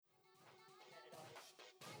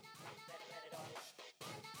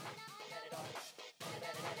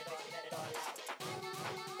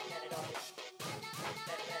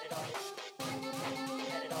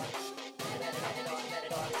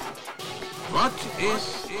What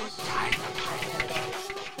is time?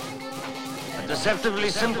 A deceptively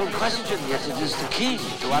simple question, yet it is the key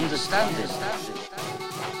to understanding.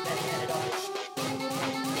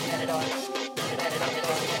 Let it all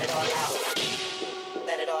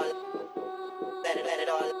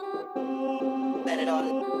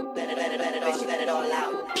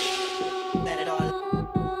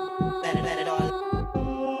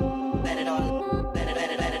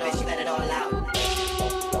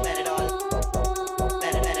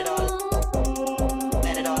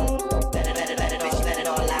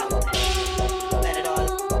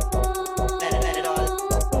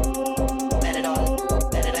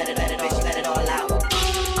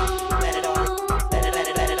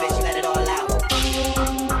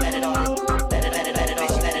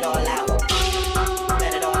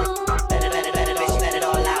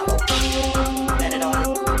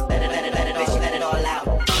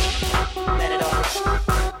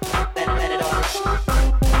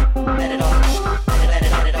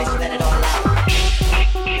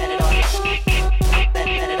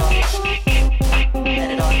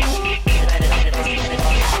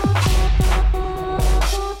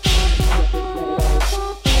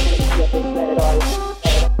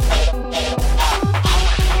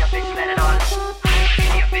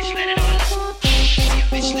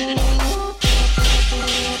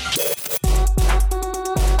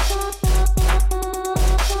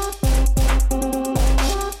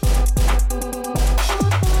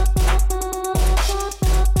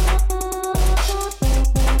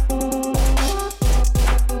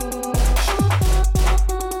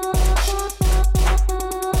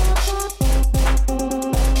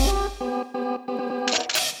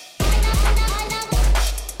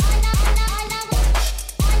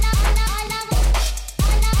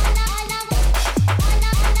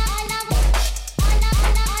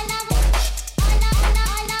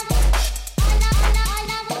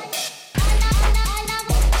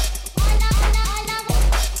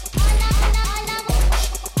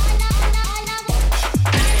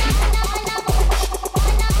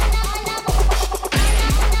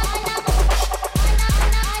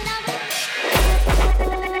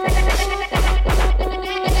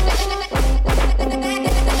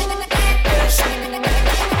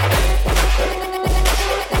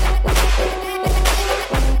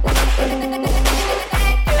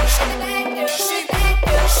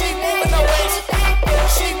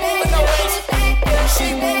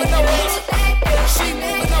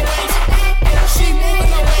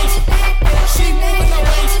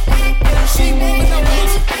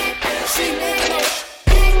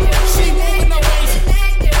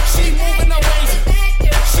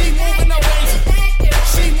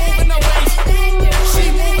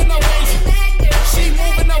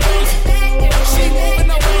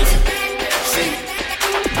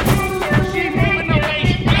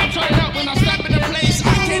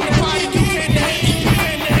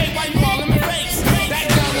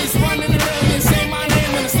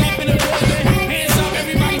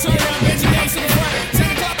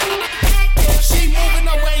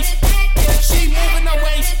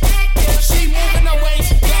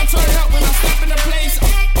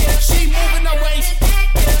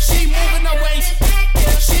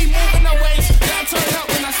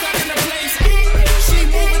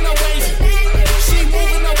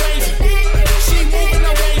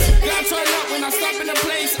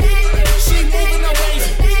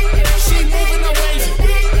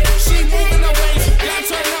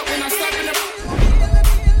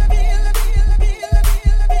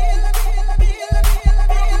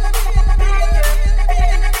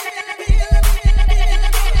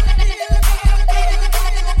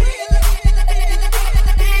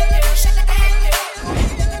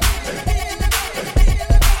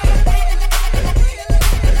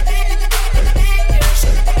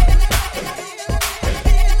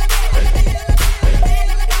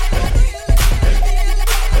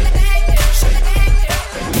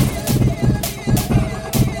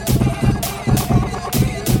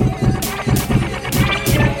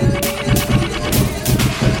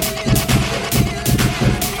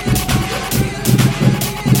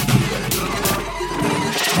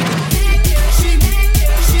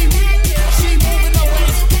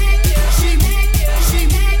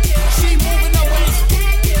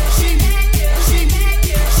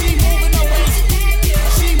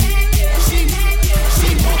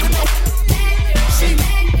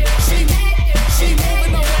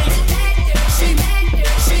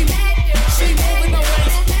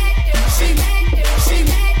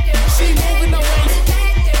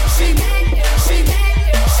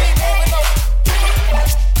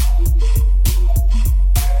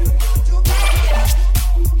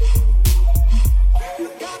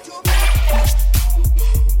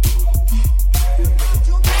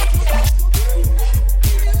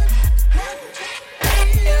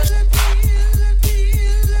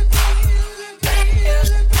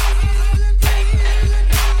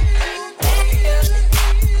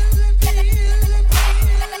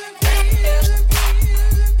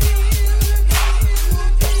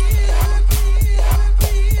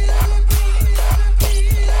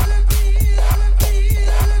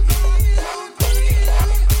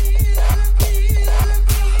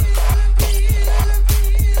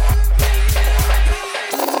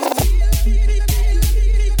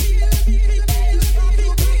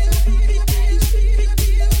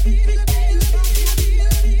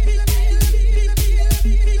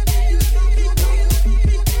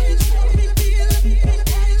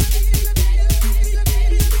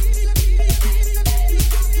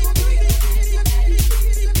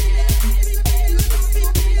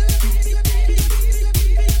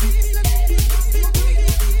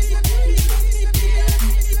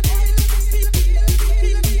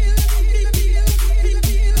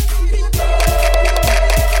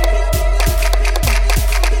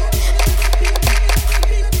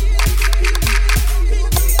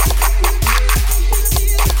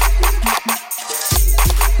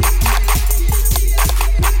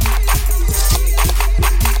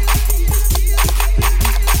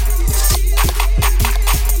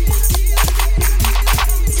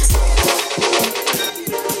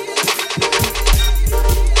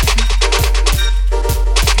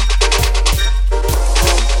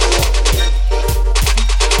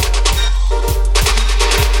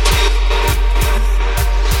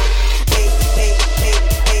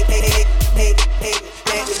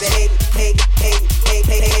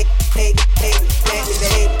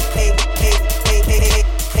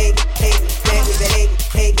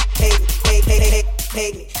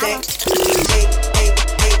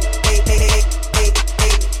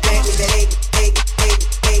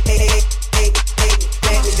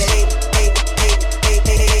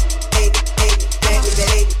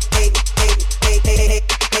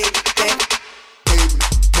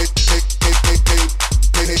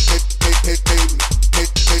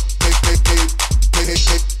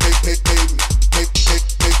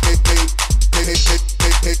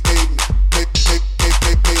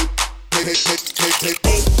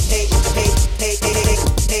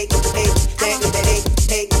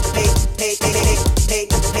Take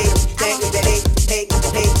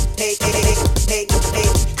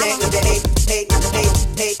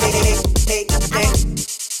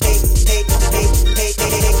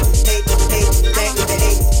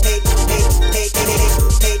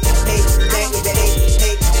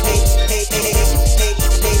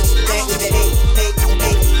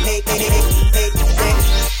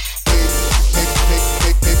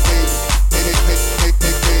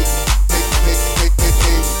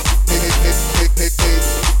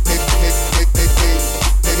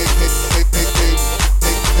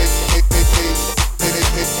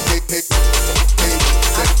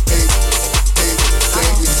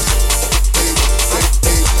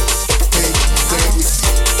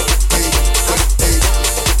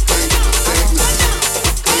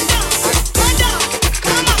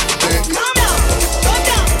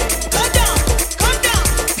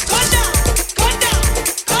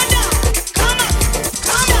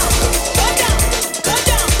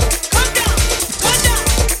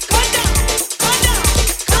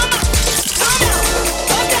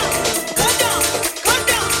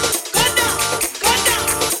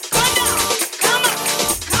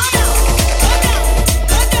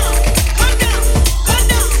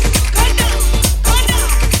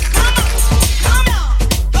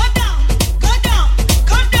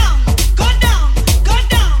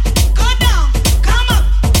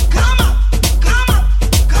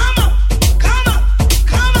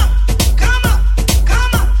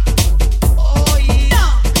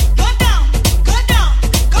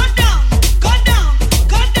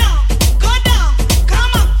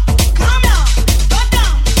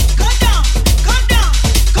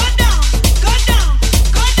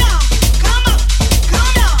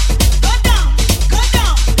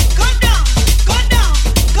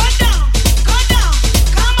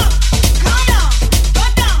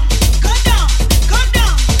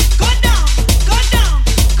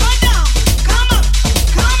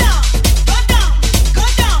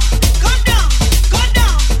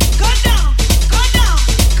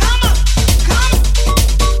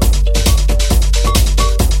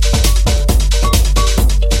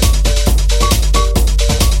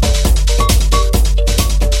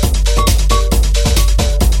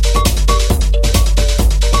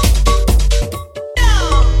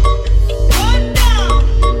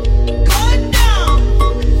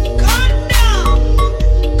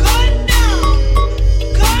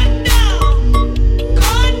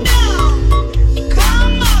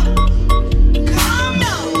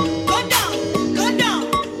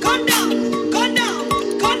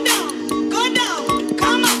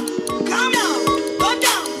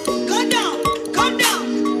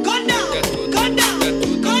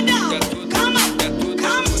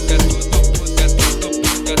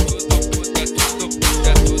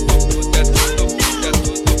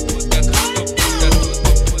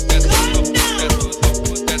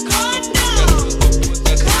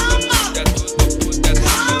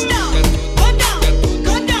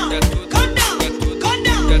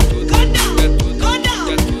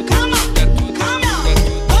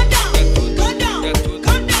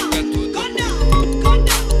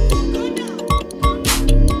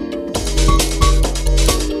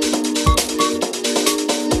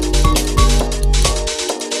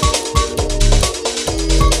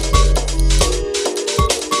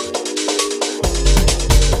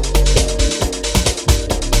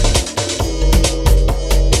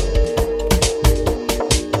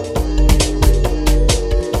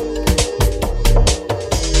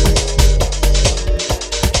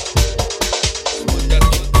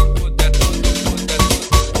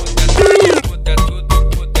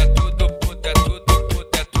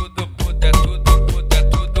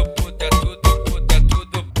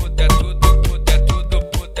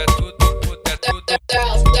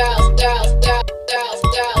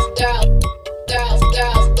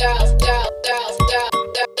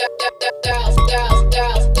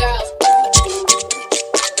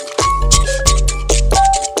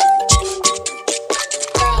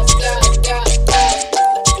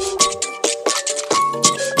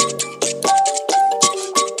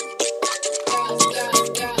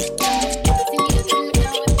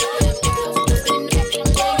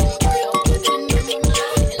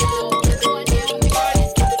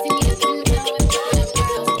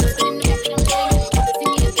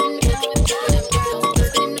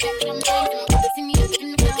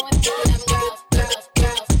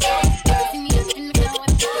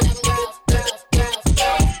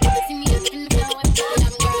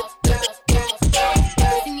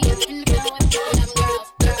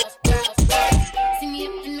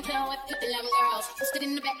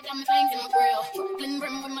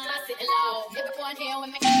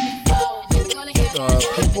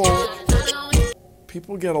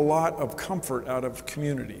People get a lot of comfort out of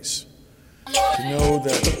communities. To know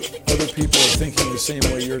that other people are thinking the same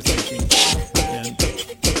way you're thinking, and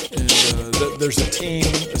that there's a team,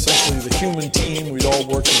 essentially the human team, we'd all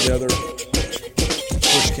work together.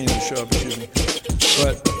 Push came to shove, excuse me.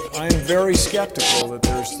 But I'm very skeptical that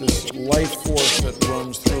there's this life force that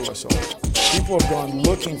runs through us all. People have gone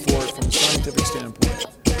looking for it from a scientific standpoint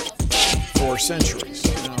for centuries.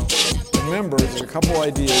 Now, remember, there's a couple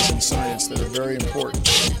ideas in science that are very important,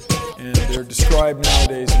 and they're described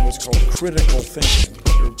nowadays in what's called critical thinking,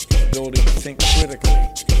 your ability to think critically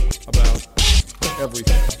about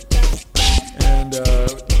everything. And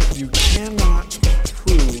you cannot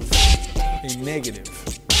prove a negative.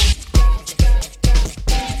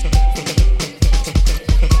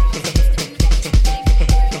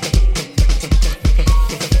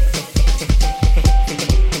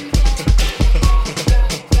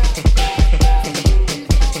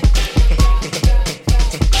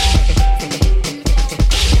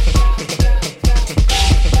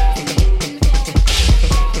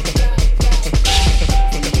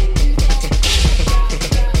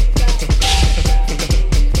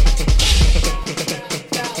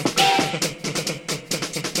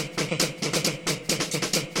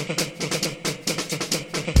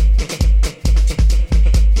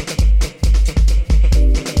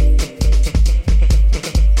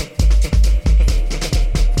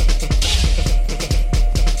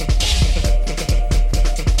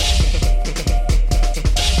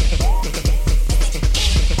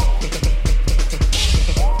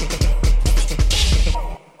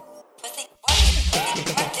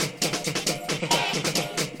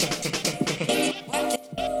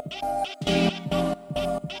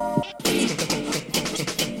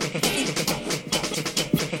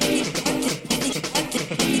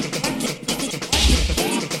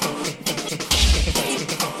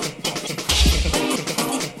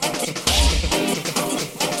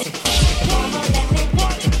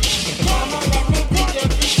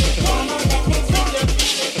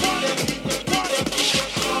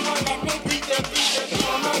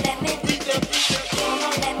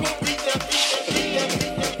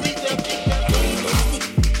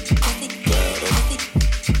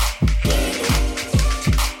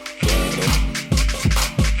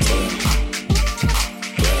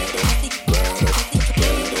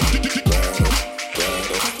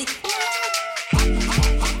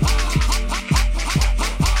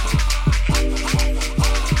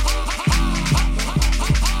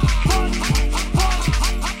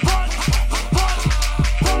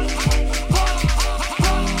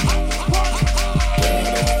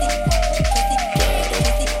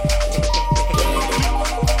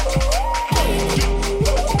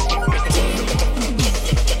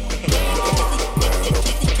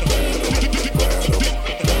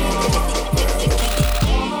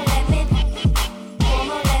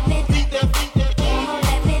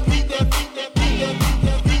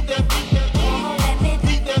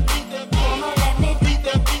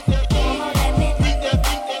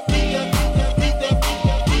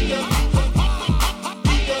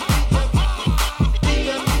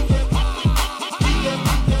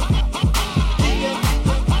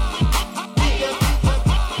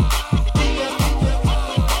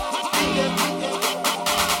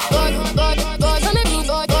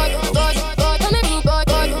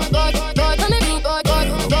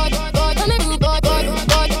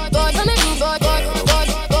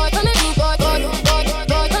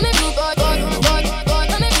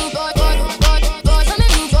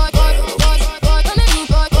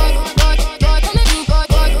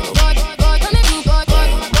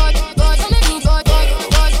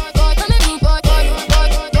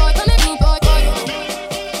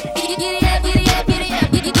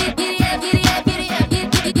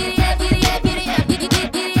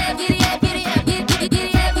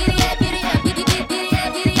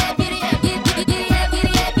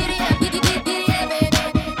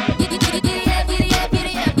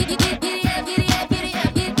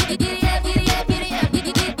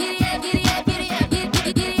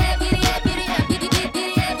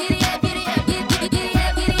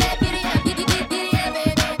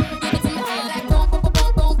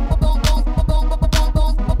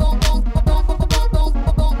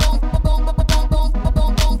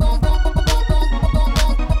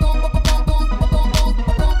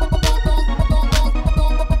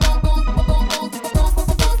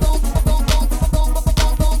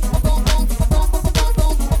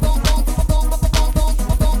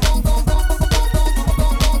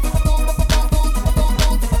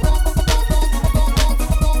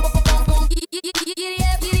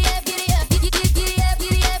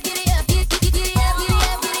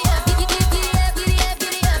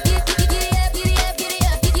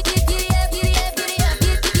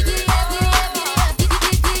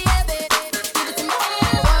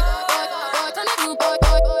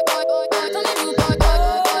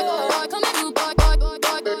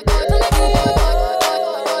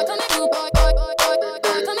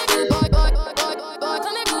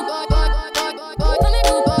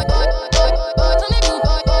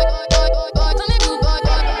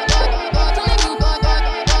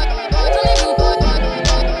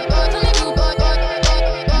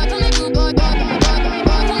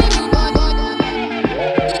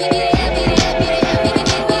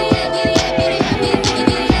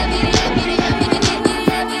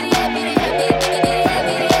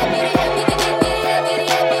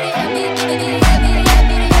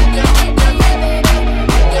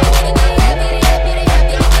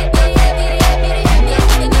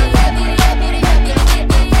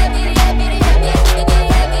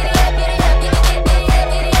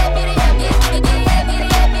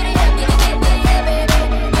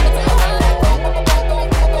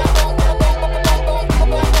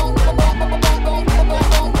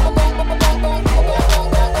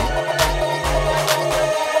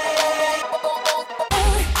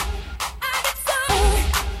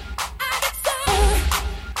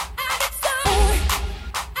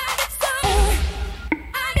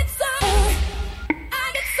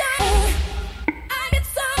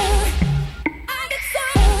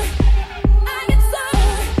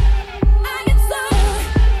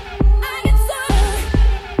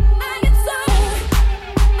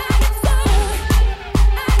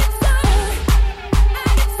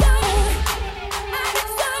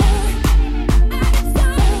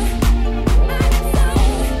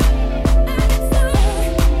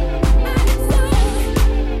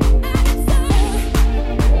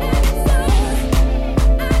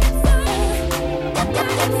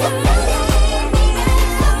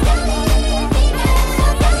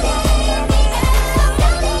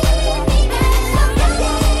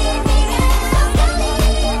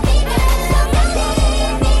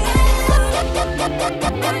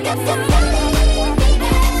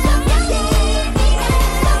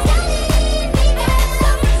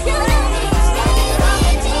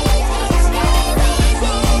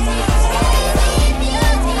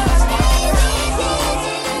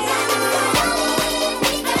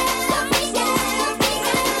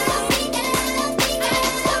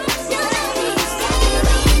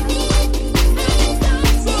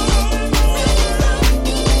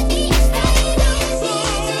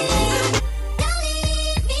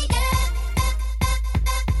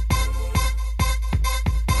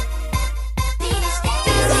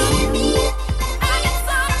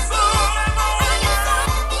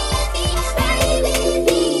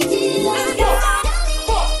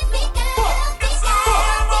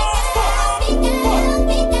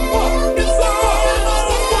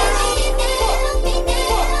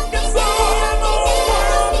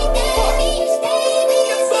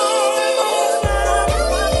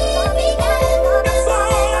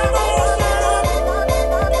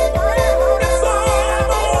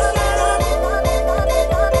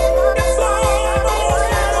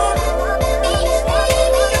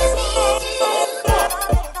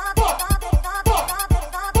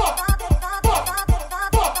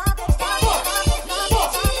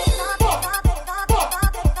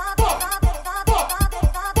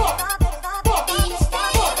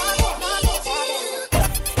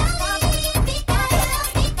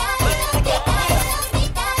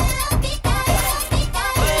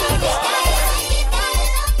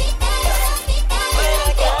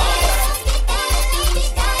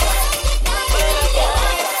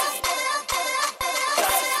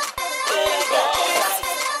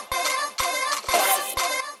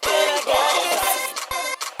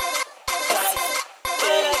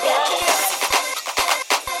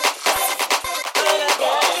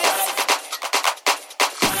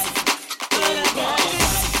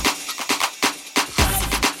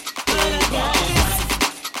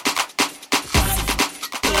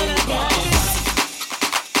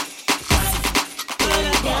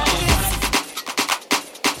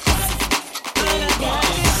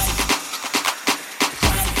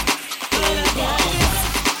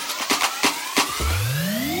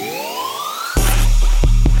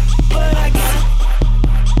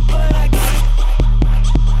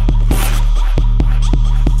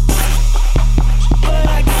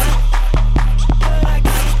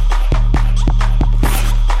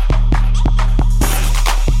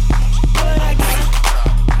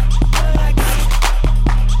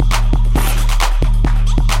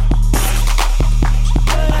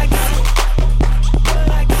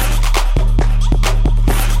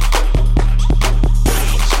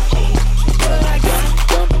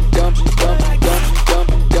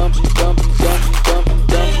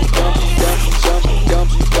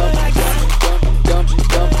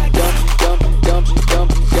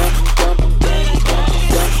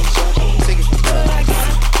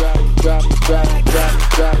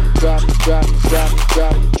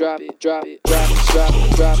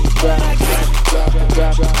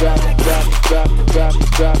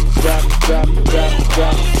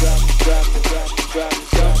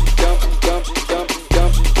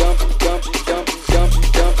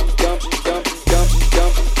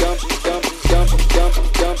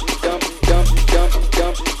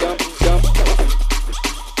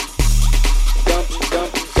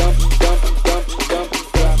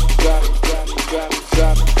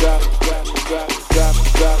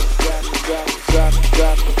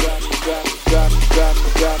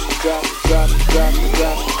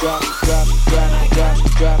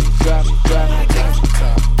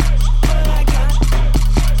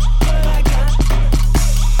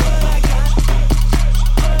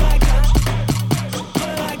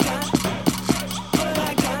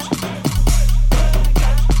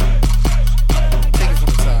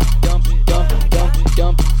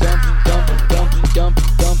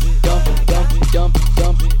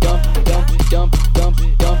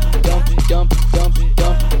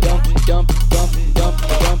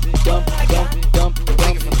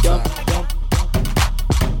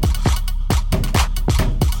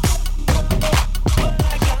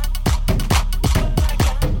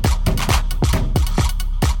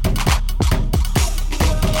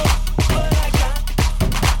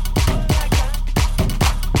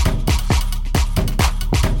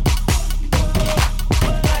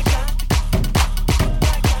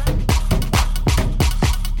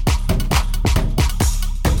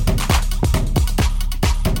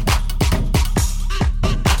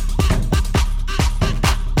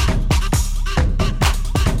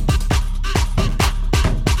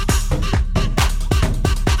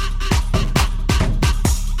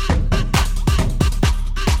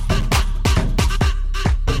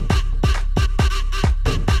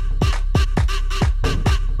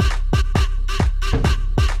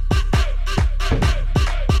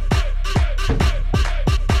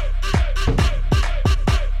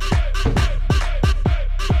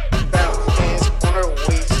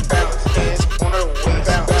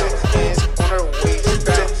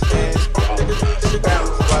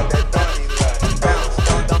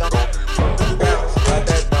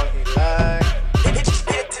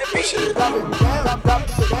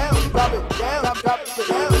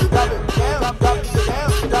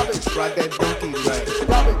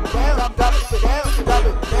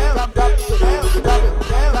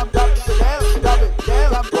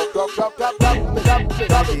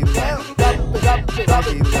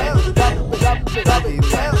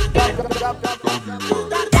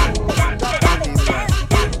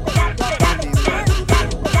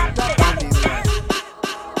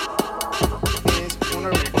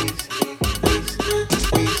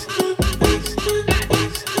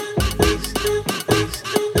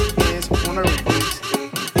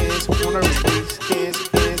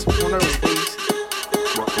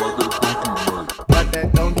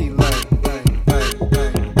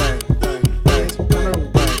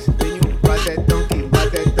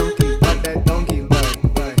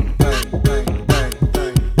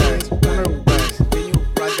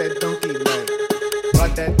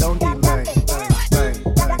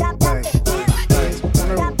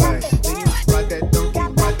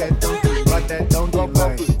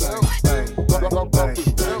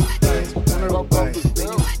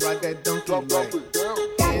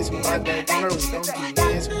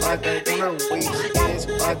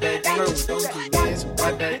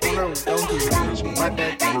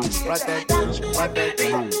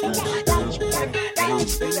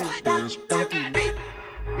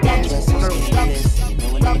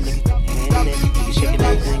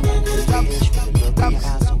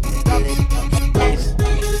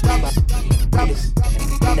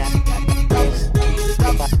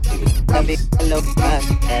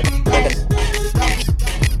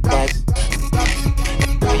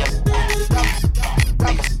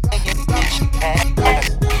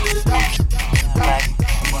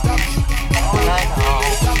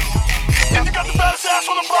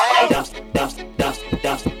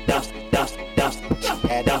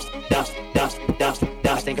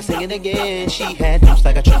 Again, she had dumps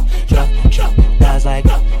like a truck. Guys like,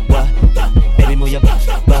 what? Baby, move your butt.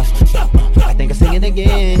 I think I'm singing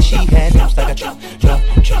again. She had dumps like a truck.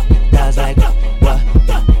 Guys like, what?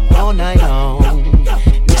 All night long.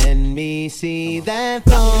 Let me see that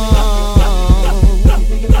thong,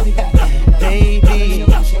 baby.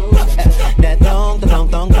 That thong. I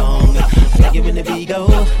like it when the beat go.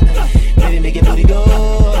 Baby, make your booty go.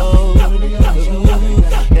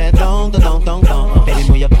 That thong. Baby,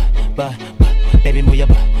 move your butt. Baby, move your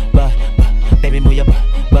butt. Baby, move your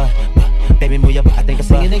butt. Baby, move your butt. I think I'm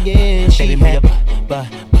singing again. Baby, move your butt.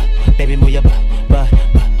 Baby, move your butt.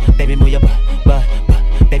 Baby, move your butt.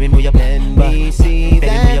 Baby, move move your butt. Let me see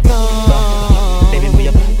that thong. Baby, move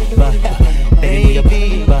your butt. Baby, move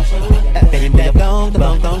your butt. Baby, move your thong,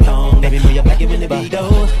 thong, thong, thong. Baby, move your back when the beat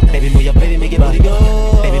go. Baby, move your baby, make your booty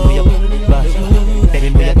go. Baby, move your butt. Baby,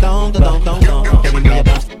 move your thong, thong, thong, thong. Baby, move your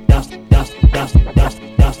bounce, bounce, bounce, bounce, bounce,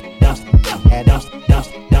 bounce, bounce, bounce, bounce,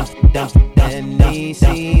 bounce, bounce. Let me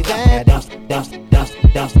see that bounce, bounce, bounce,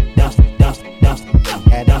 bounce, bounce, bounce, bounce,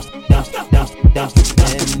 bounce, bounce, bounce, bounce.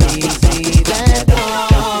 Let me see that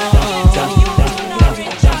bounce, bounce, bounce, bounce,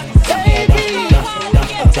 bounce, baby.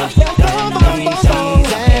 Let me see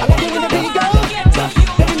that when the beat goes.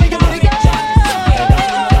 Baby, make your booty go. Let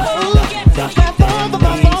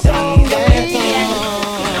me see that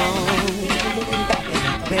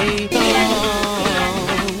baby.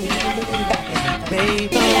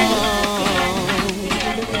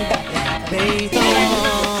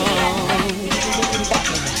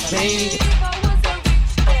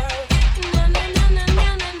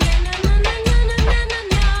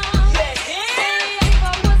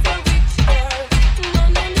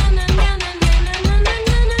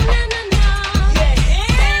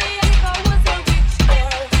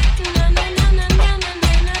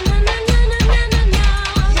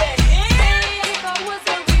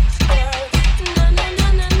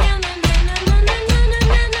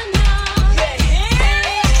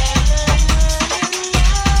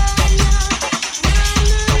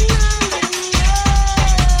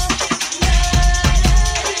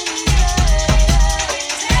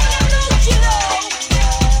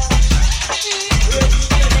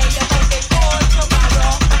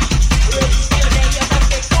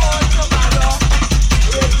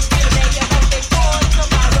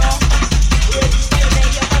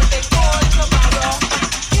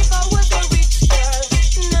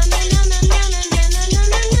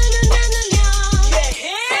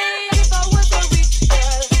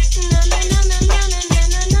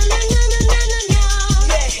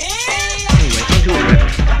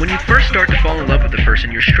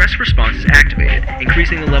 your stress response is activated,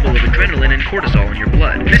 increasing the level of adrenaline and cortisol in your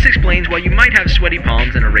blood. This explains why you might have sweaty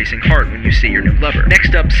palms and a racing heart when you see your new lover.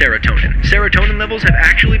 Next up, serotonin. Serotonin levels have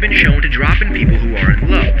actually been shown to drop in people who are in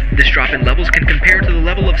love. This drop in levels can compare to the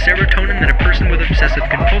level of serotonin that a person with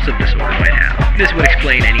obsessive-compulsive disorder might have. This would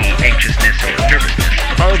explain any anxiousness or nervousness.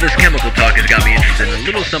 All of this chemical talk has got me interested in a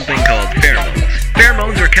little something called pheromones.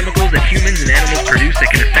 Pheromones are chemicals that humans and animals produce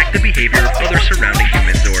that can affect the behavior of other surrounding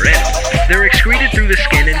humans or animals. They're excreted through the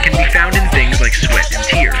skin and can be found in things like sweat and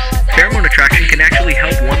tears. Pheromone attraction can actually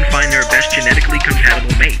help one find their best genetically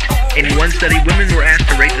compatible mate. In one study, women were asked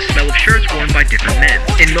to rate the smell of shirts worn by different men.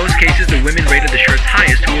 In most cases, the women rated the shirts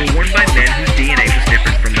highest who were worn by men whose DNA was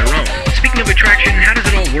different from their own. Speaking of attraction, how does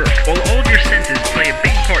it all work? Well, all of your senses play a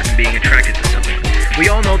big part in being attracted to someone. We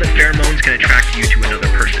all know that pheromones can attract you to another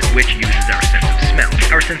person, which uses our sense of smell.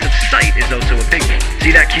 Our sense of sight is also a big one.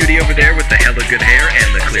 See that cutie over there with the hella good hair and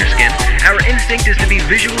the clear skin? Our instinct is to be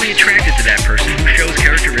visually attracted to that person who shows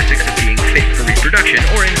characteristics of being fit for reproduction,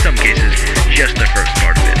 or in some cases, just the first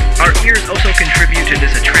part of it. Our ears also contribute to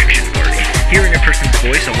this attraction party. Hearing a person's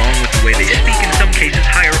voice along with the way they speak in some cases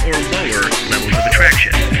higher or lower levels of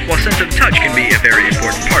attraction. While sense of touch can be a very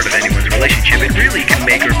important part of anyone's relationship, it really can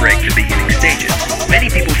make or break the beginning stages.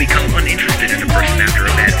 Many people become uninterested in a person after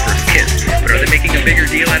a bad first kiss, but are they making a bigger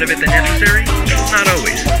deal out of it than necessary? Not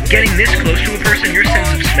always. Getting this close to a person, your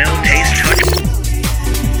sense of smell, taste, touch,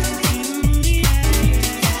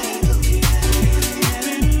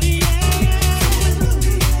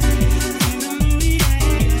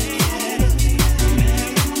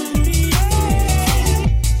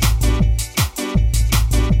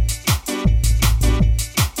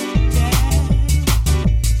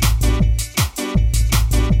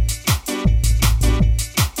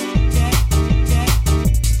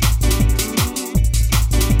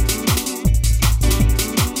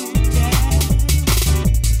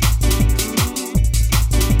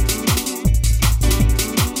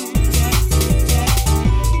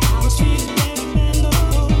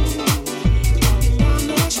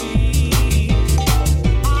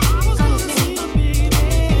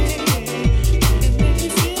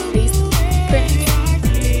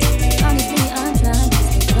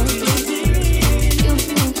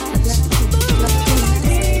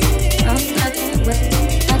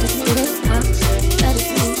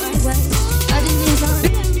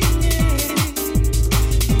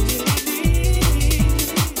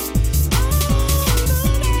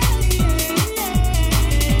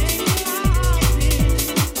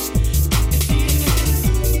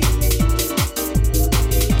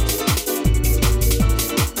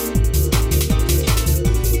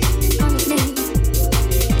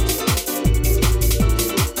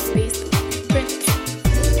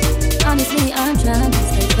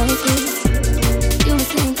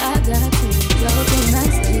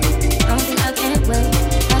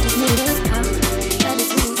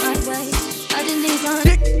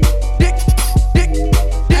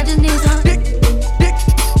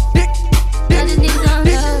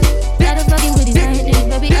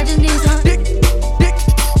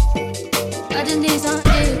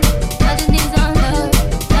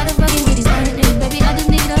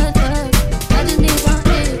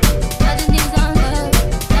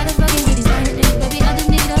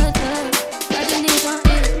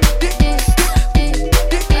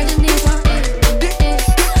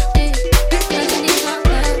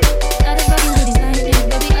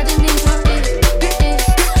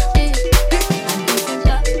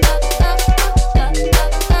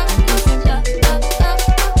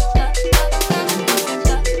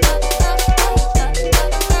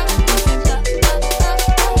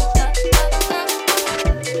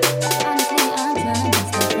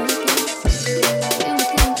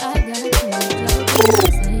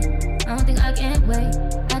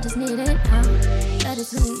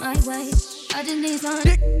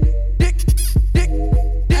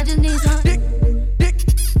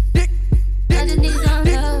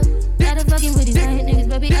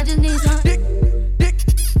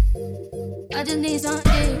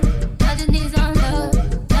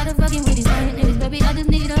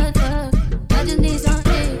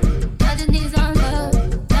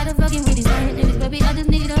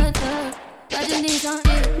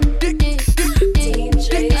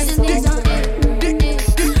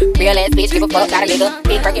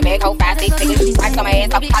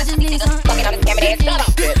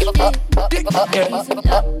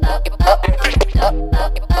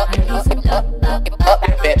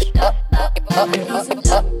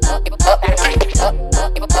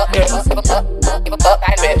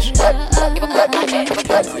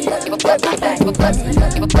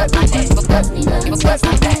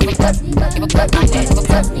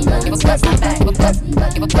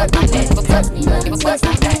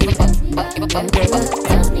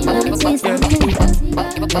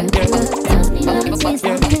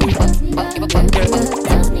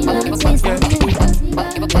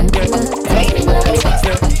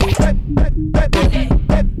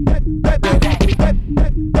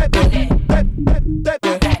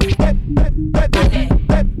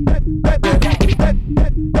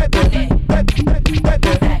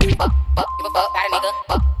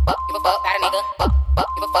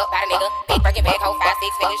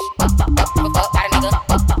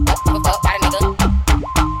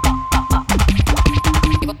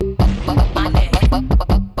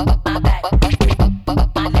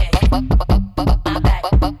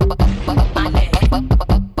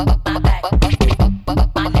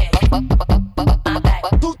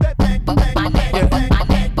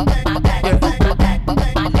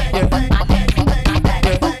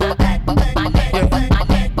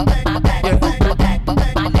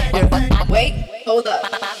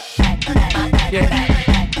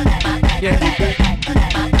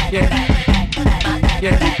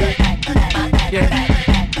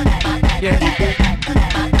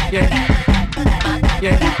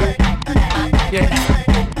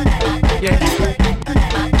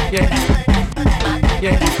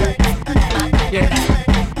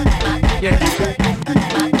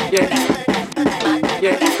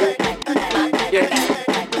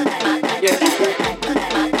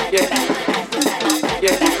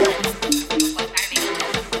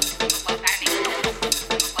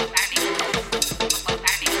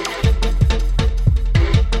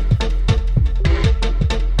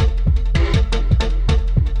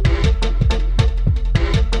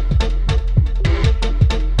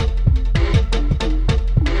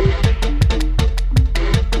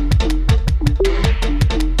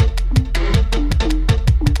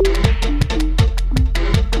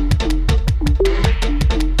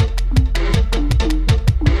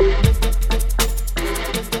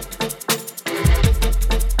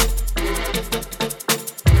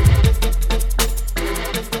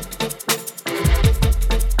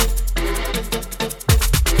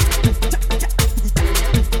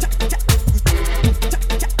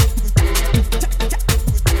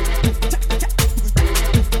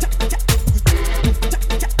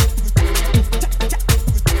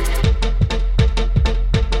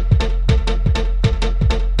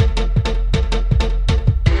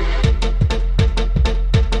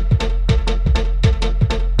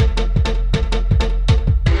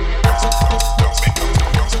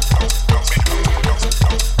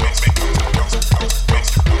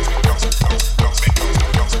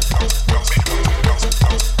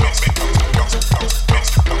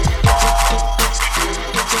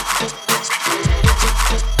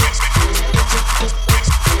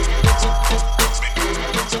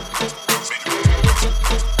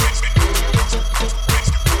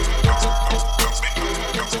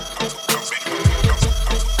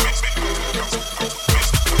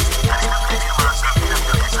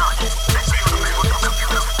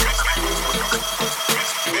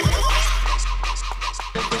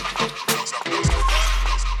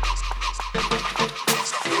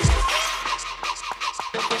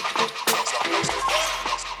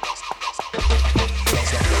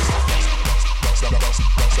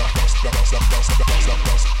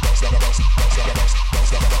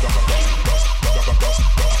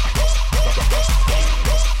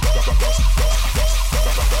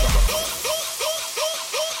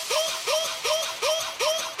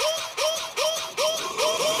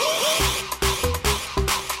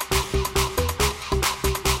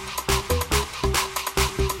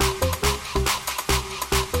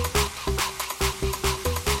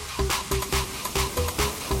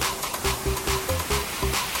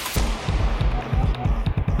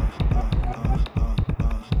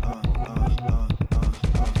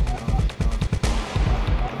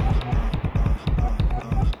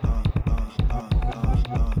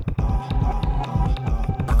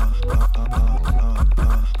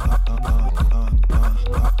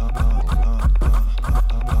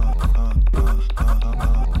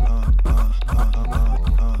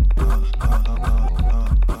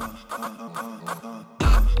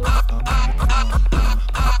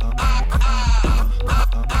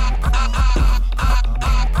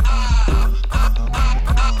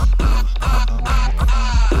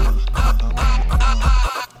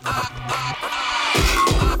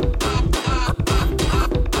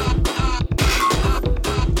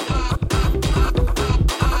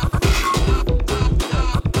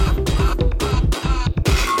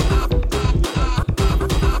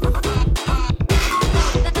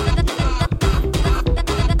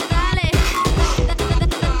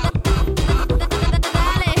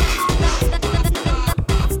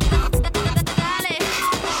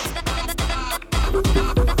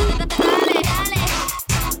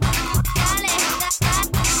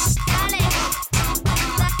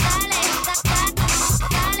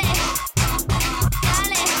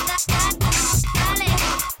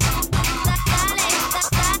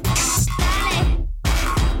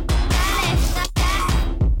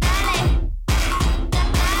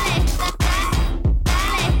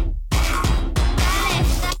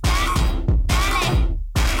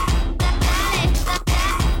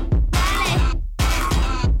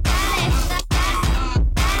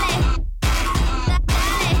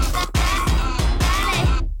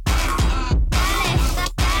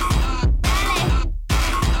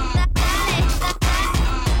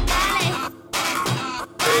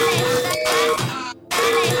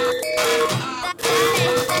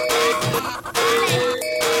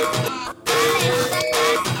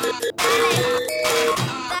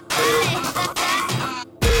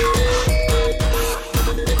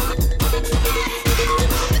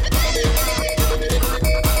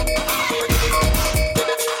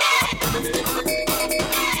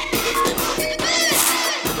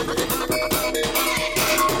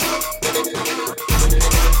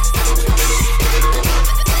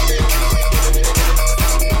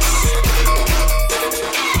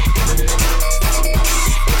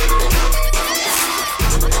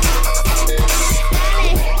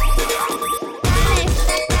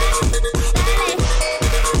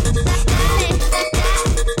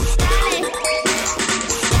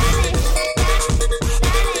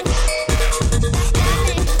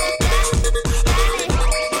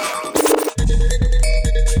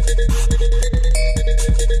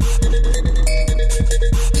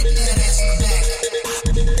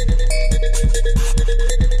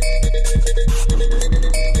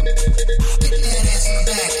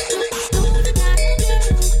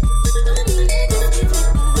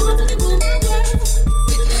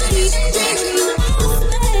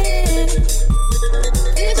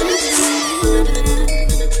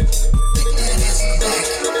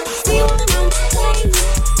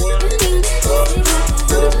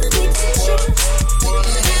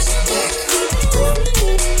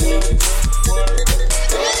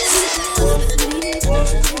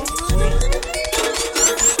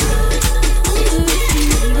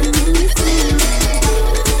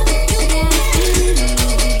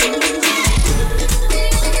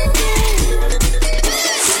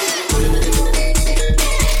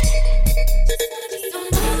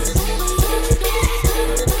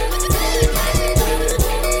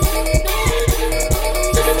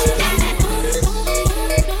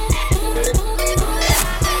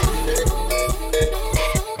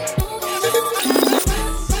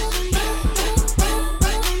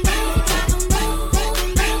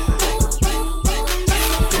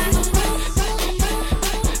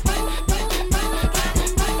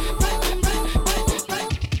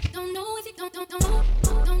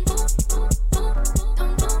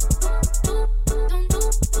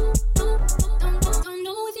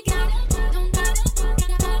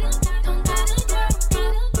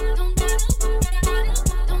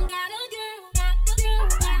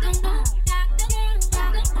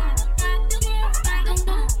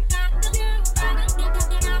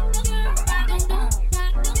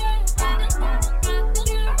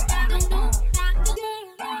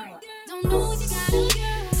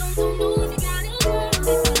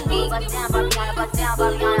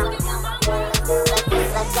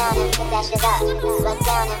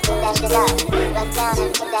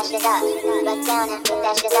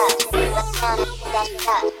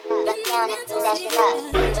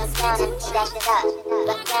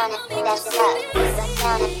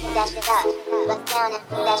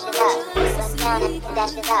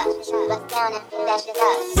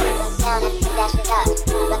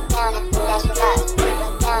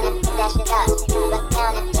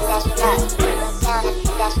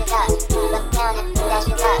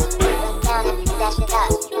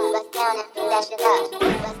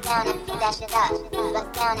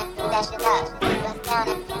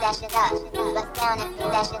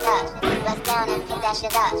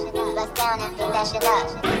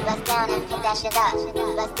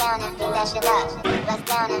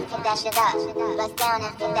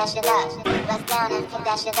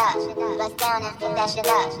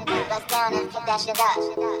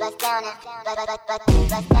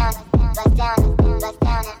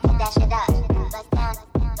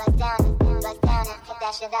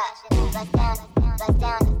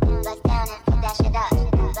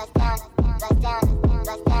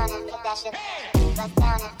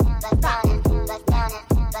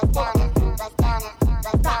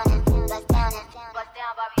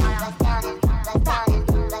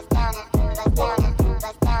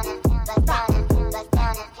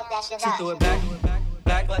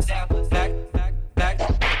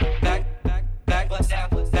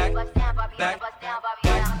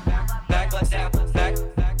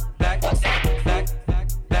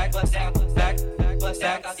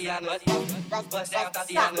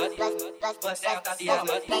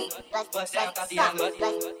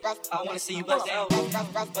 I wanna see you bust down,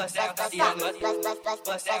 bust down, Tatiana,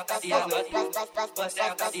 bust down, Tatiana, bust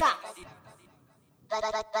down, Tatiana.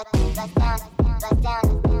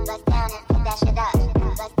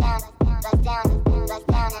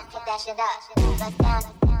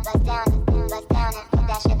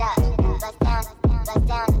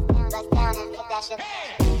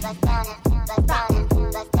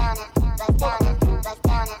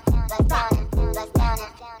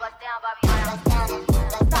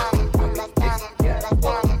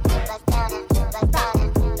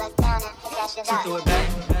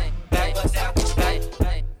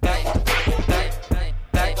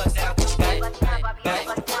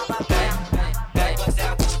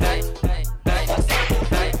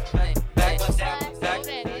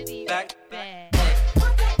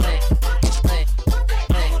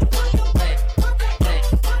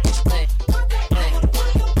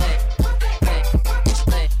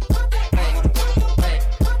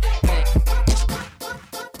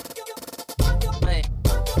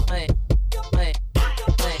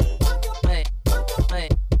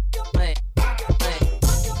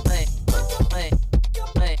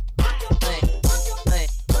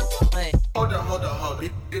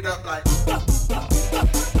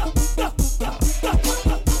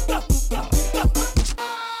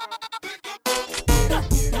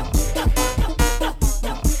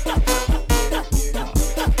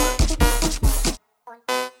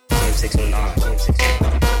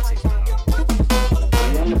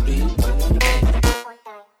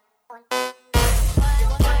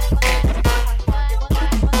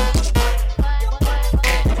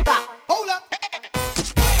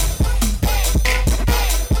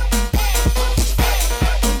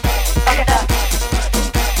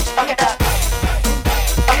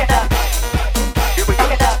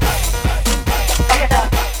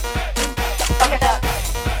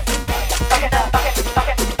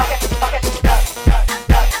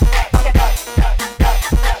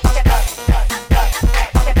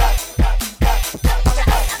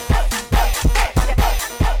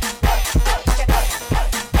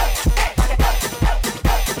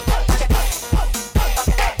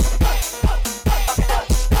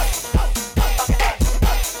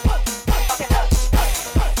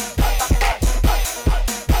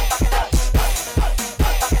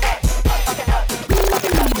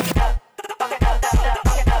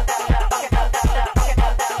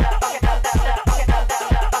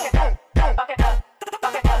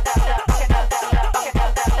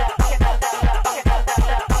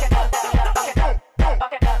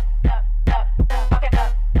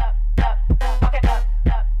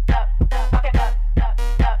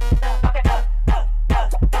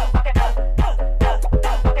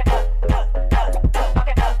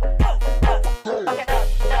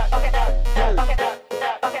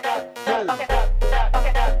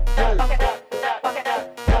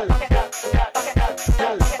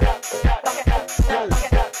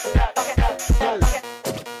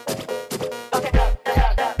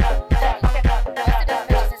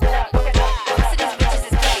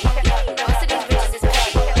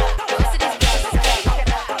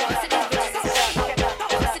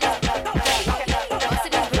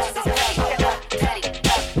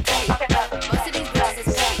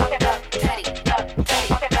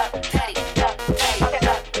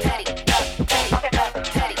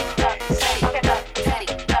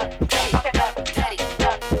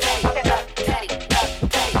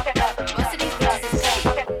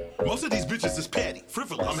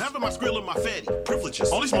 dollars. I'm having my skrill and my fatty.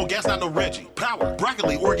 Privileges. Only smoke gas, not no Reggie. Power.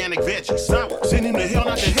 Broccoli, organic veggies. Sour. Send him to hell,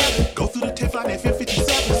 not to heaven. Go through the tip line at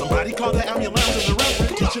 57. Somebody call the ambulance in the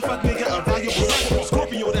reverend. Teach a fuck nigga a valuable lesson.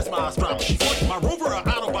 Scorpio, that's my astrology. My rover, an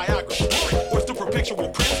autobiography. What's the perpetual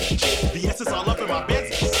present? The essence all up in my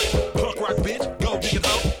business. Punk rock bitch, go dig it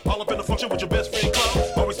hoe. All up in the function with your best friend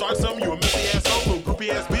clothes. Always start something, you a messy asshole. Little groupie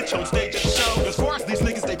ass bitch on stage at the show. As far as these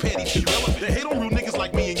niggas, they petty, irrelevant. They hate on real niggas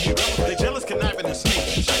like me and you. They jealous, conniving, and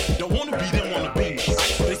sneaky. Don't wanna be them, wanna be me.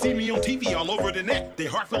 They see me on TV all over the net. They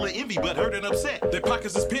heart full of envy, but hurt and upset. Their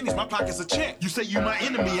pockets is pennies, my pockets a check. You say you my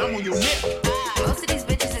enemy, I'm on your neck. Most of these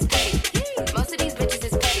bitches is petty. Most of these bitches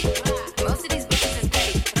is petty. Most of these bitches is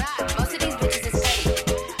petty. Most of these bitches is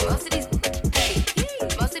petty. Most of these petty.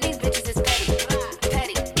 Most of these bitches is petty.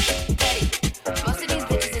 Petty. Petty. Most of these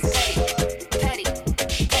bitches is petty. Petty.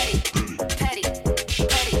 Petty. Petty.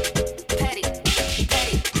 Petty. Petty.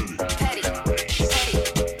 Petty.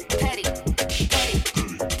 Petty. Petty. Petty.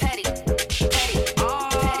 Petty. Petty.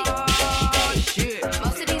 Oh shit.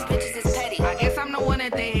 Most of these bitches is petty. I guess I'm the one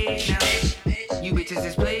that they hate now. You bitches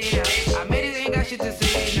is played out. I made it, ain't got shit to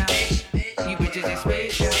say now. You bitches is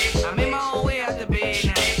spaced out. I'm in my own way out the bed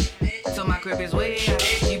now. So my crib is way out.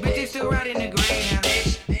 You bitches still riding the gray now.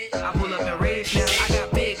 I pull up and race now. I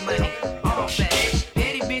got big money, all fast.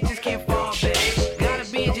 Petty bitches can't fall back. Got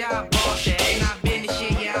a binge, yeah, I bought that. And I been the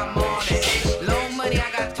shit, yeah, I'm on that. Low money,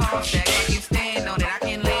 I got tall stacks. I can stand on it, I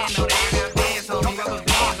can land on it. I got bands on me, rubber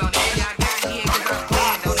bands on it. Yeah, I got here cause I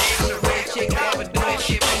planned on it. I'm the red chick, never do that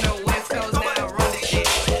shit. From the West Coast, now I run this shit.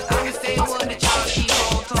 I'm the same one that y'all keep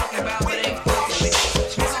on talking about, but ain't fucking with.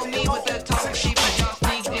 Speak on me with that talking shit, but y'all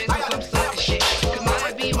sneak this with some sucker shit. Come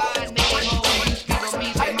on, be my name, ho. You speak on me,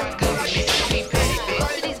 say my government. Be petty, bitch.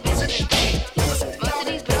 Most of these bitches is petty. Most of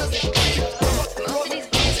these bitches is petty. Most of these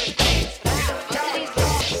bitches is petty. Most of these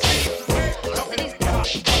bitches is petty. Most of these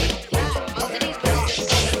bitches is petty.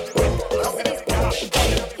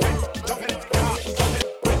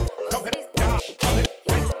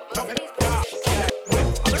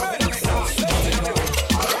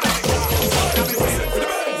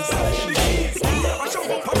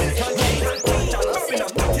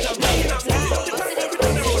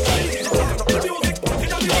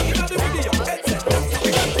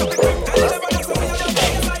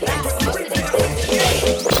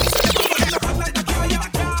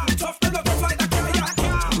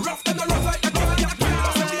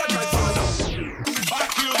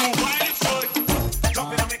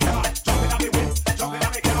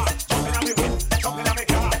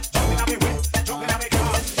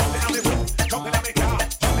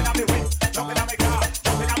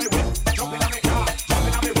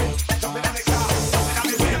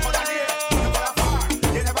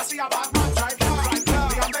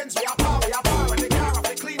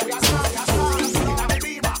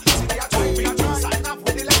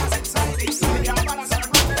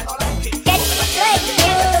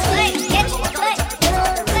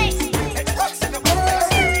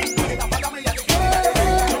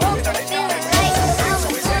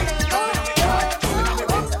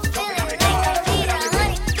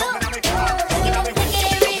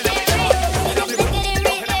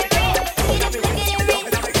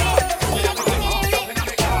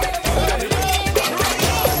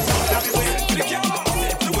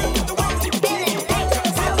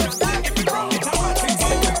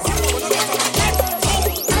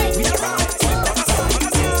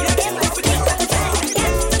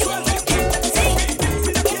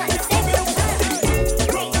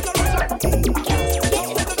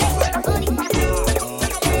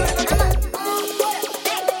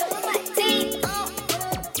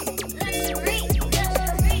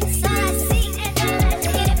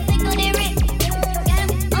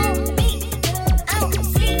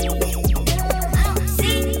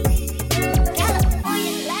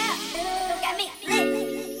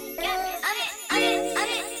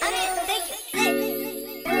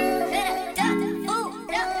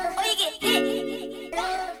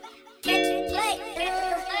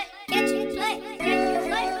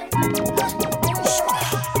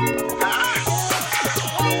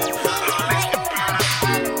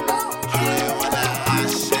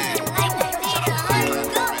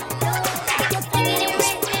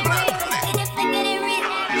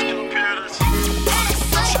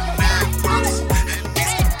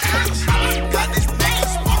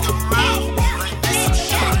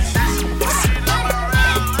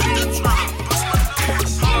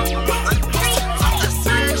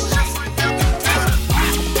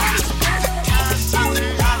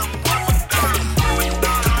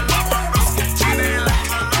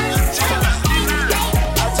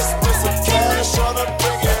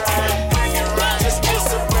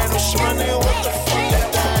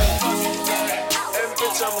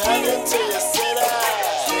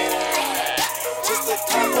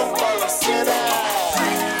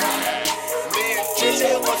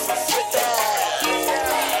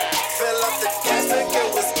 the casket, it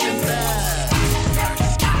was in there.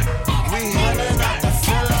 We handing out the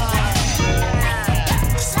filler.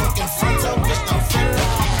 Smoking fronto with no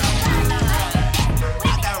filler.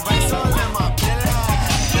 I got racks all in my pillow.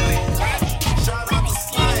 Shout out to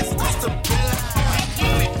Slice, that's the pillow.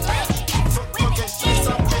 For cooking shit,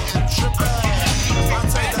 I'm getting triple. I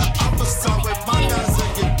take the officer with my guys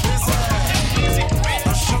and get busy.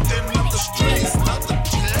 I'm shooting up the streets, not the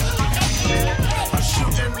jail. I'm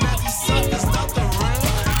shooting at these suckers, not the real.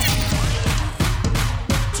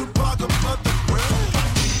 Tupac above the grill.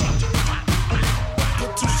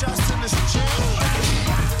 Put 2 shots in his chin.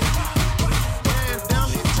 Ran down,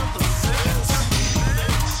 he jumped the fence.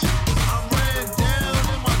 I ran down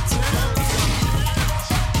in my tents.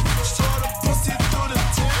 Saw the pussy through the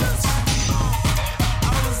tents.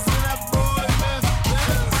 I was in that boy man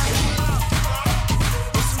Benz.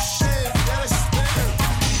 With some shit that extends.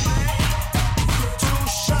 Put 2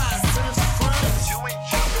 shots in his friends.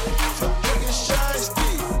 For bigger shots,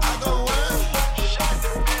 I go in.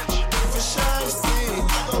 For shots, I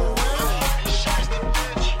go in.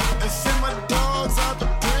 And send my dogs out the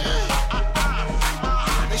pen.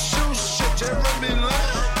 They shoot shit, Jeremy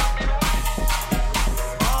Lin.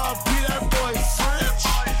 R.P. that boy French.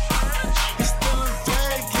 He's still in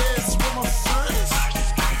Vegas with my friends.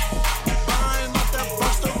 Buying up that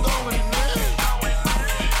Boston going in.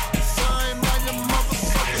 Flying by your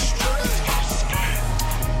motherfucking strip.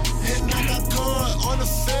 And I got caught on the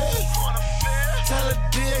fifth. Tell a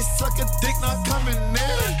DA suck a dick, not coming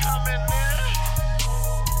in.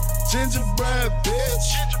 Gingerbread bitch.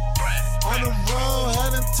 On the road,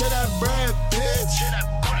 heading to that bread bitch.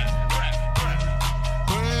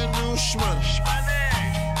 Brand new shmoney.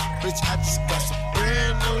 Bitch, I just got some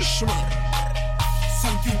brand new shmoney. So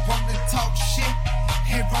you wanna talk shit?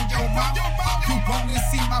 Here on your mouth. You wanna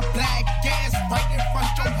see my black ass right in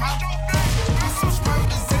front your house? Put some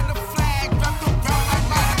spurs in the flag, wrapped around my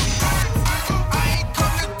mouth. I ain't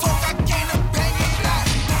come to talk, I came to bang it out.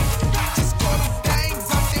 Just call the things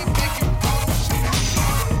up, they make it go to shit.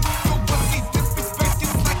 You wanna see disrespect,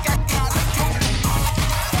 it's like I gotta go.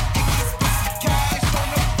 It's pussy cash on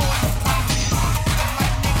the border pop. And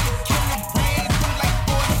my nigga killing brand new like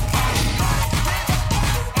 40 pop.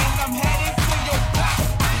 And I'm headed to your block.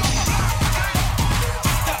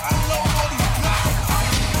 Just to unload all these blocks.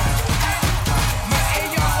 My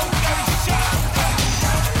AR got a shot.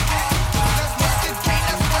 That's what the cane,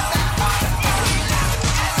 that's what that hot.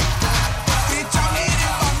 Bitch, I'm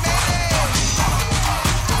hitting my man.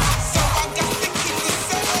 So I got to keep the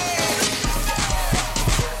same.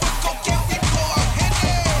 Fuck can we pour a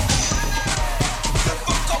Henny? The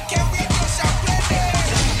fuck can we do champagne?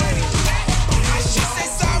 She say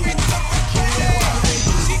sorry to my kitty.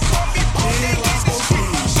 She call me Bonnie in the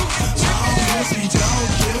street. Shooting chicken.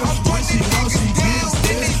 I'm punching niggas down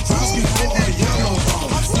in they room.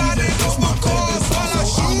 I'm sliding over cars while I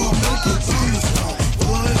shoot.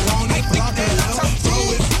 I think that I'm tough too.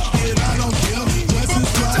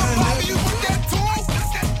 Bobby, you with that too?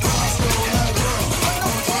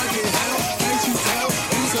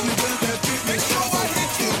 Make sure I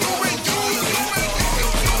hit you, you and you.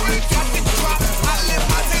 Got the drop, I let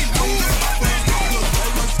my day loose.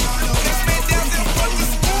 This man down there from the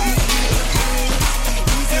school.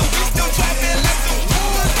 And we still driving like the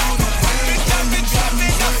wood. Bitch, I've been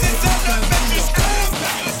driving up since elementary school.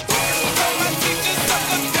 Told my teachers suck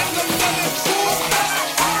a dick, I'm telling truth.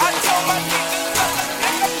 I told my teachers suck a dick,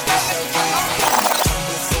 I'm telling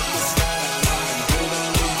truth.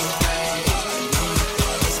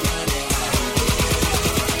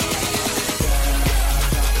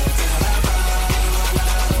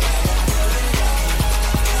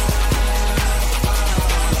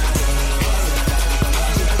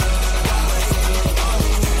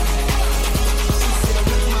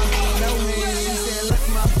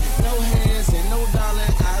 No hands and no dollar,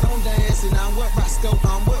 I don't dance. And I'm with Roscoe,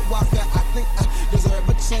 I'm with Walker. I think I deserve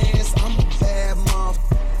a chance. I'm a bad mother,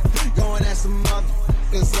 going at some mother.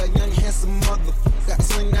 It's a young handsome mother. Got to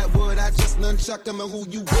swing that wood, I just nunchuck them. And who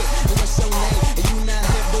you with? And what's your name? And you not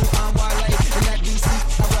here, boo, I'm Wale. And that DC,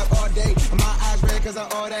 I rap all day. And my eyes red cause of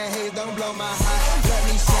all that haze. Don't blow my high, let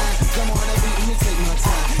me shine. Come on, that beat, let me take my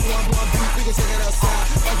time. You want one beat, we can take it outside.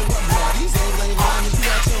 Fuck it, what boy? These hoes ain't lying. You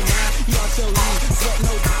out your mind, you out your league. Sweat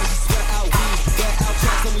no difference, you sweat out weed. That out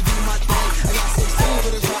track, let me do my thing. I got 16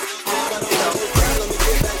 with a drop. Let me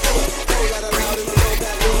get back to it. They got a loud in the road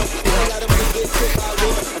back door. They got a big bitch, tip I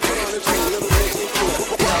would. I put on the tree, let me make you cool.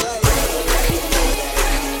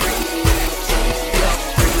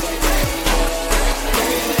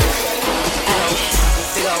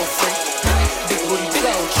 Big old freak, big booty, big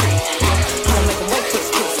old tree. I'ma make 'em wait till it's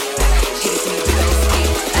pussy.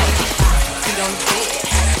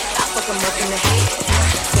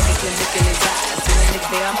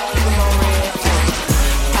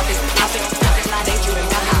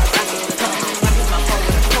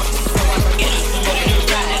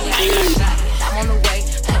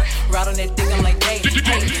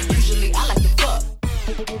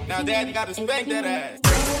 my daddy got to spank that ass.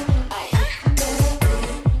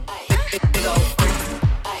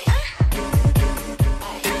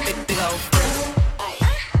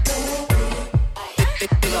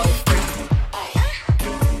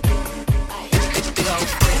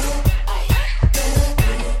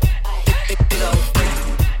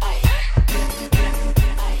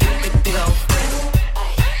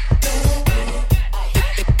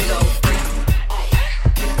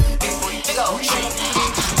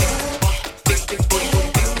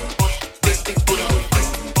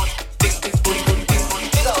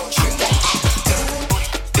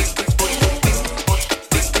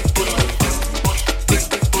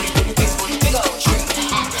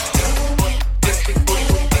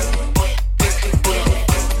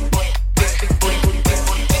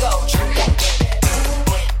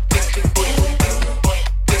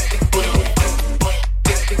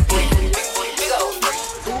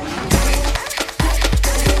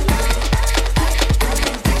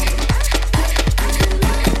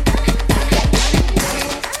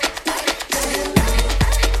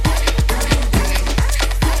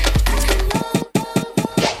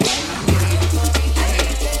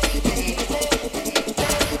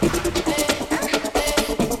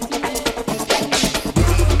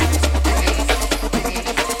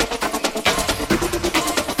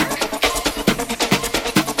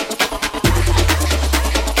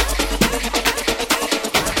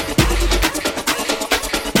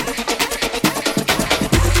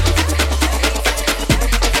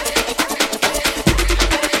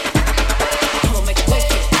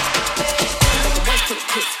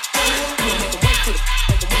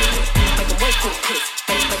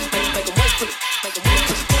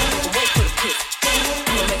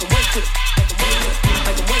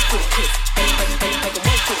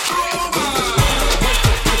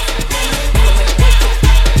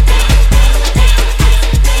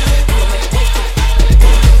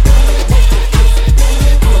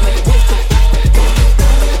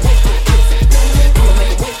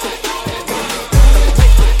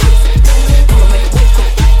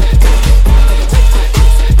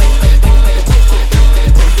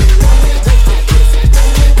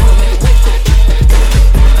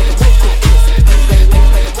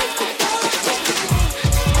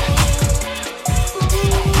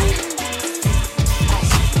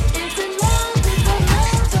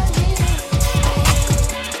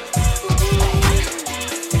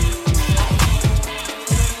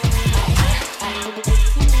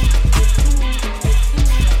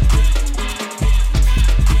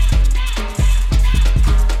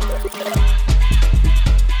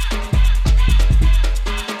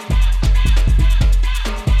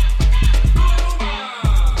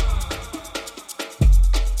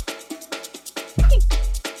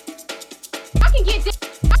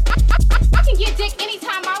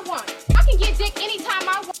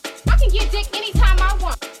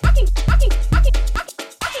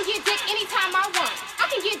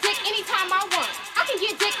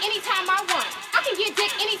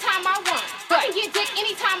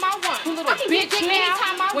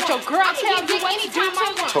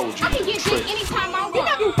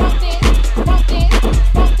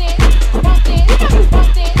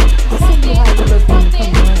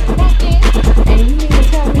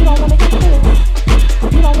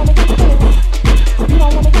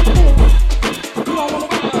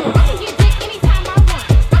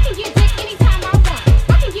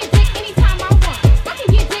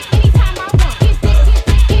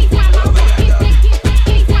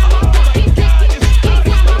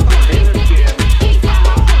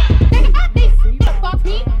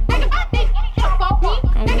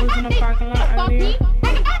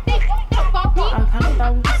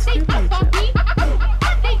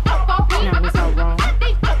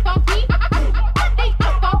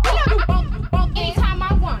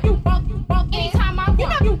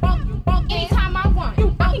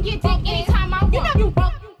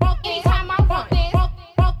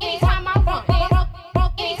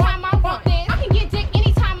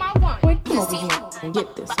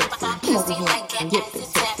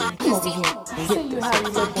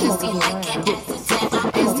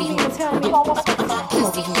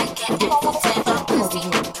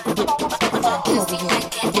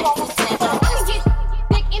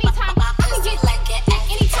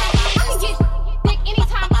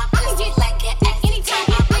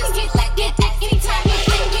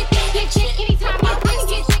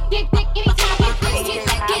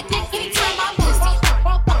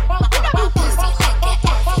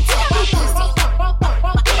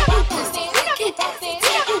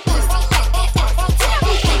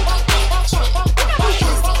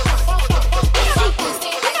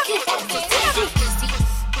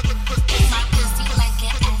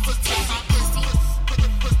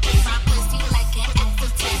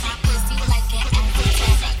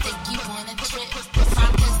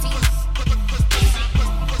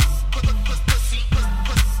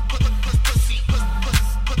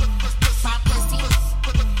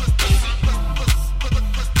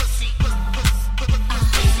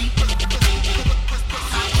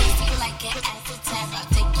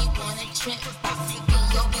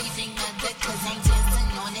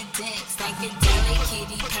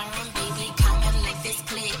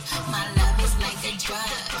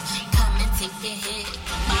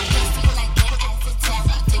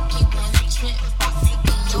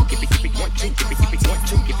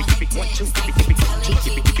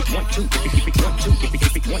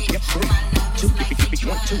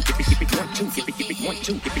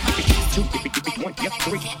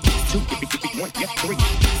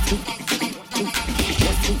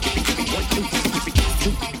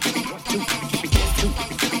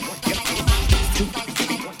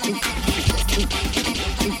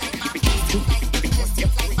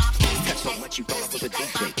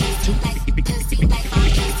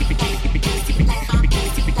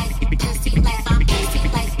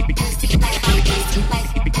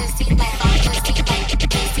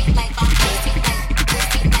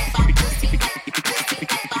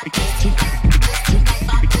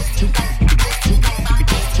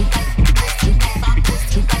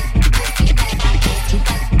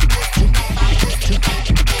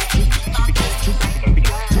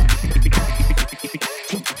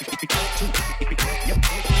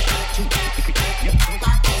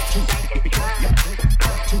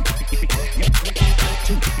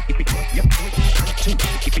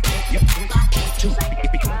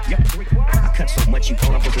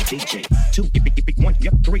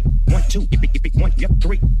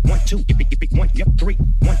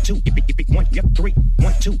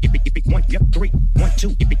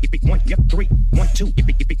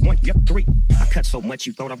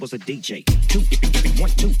 You thought I was a DJ. 2, 1,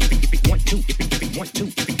 2, 1, 2, 1, 2,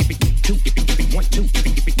 2, 1, 2,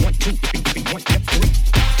 1, 2, 1, 3,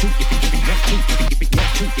 2,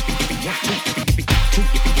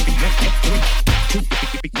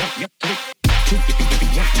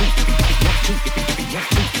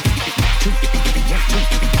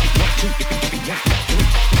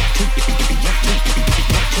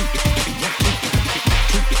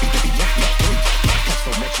 so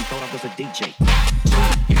much you thought I was a DJ.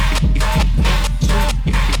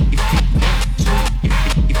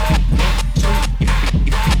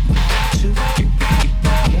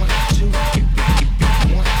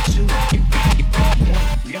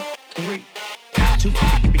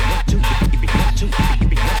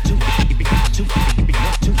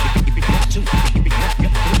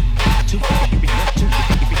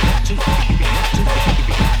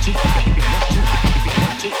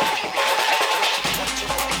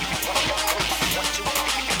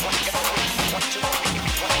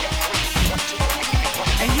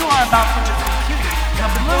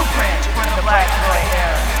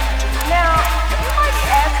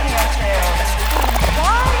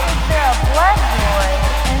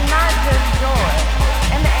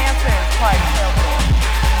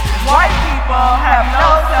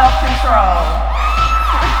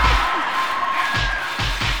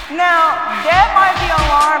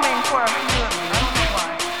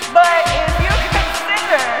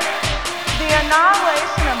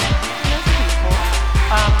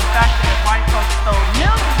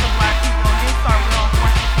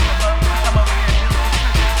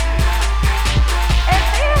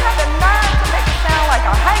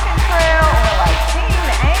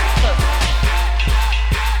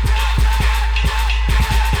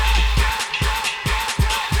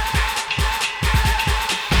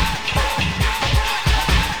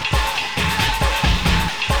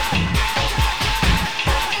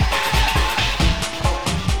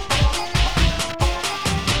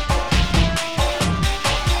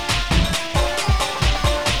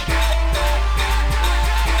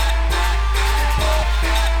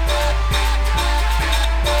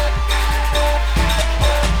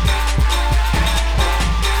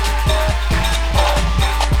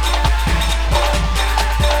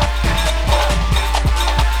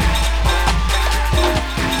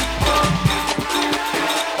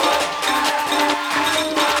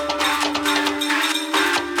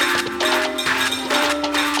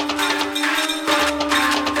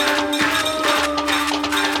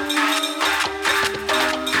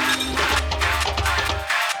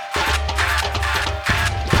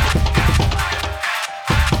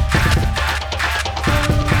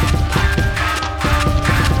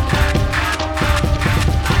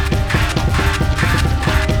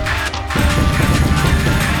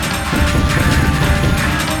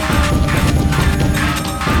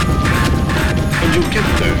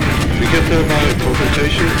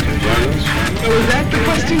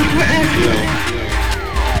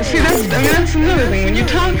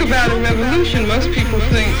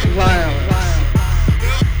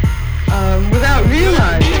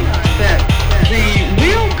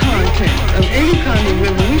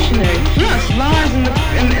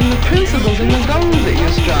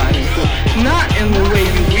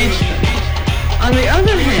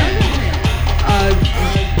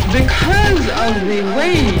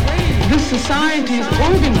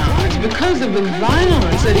 Because of the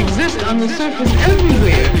violence that exists on the surface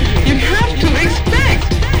everywhere, you have to expect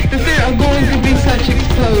that there are going to be such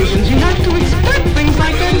explosions. You have to expect things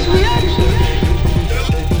like that as reactions.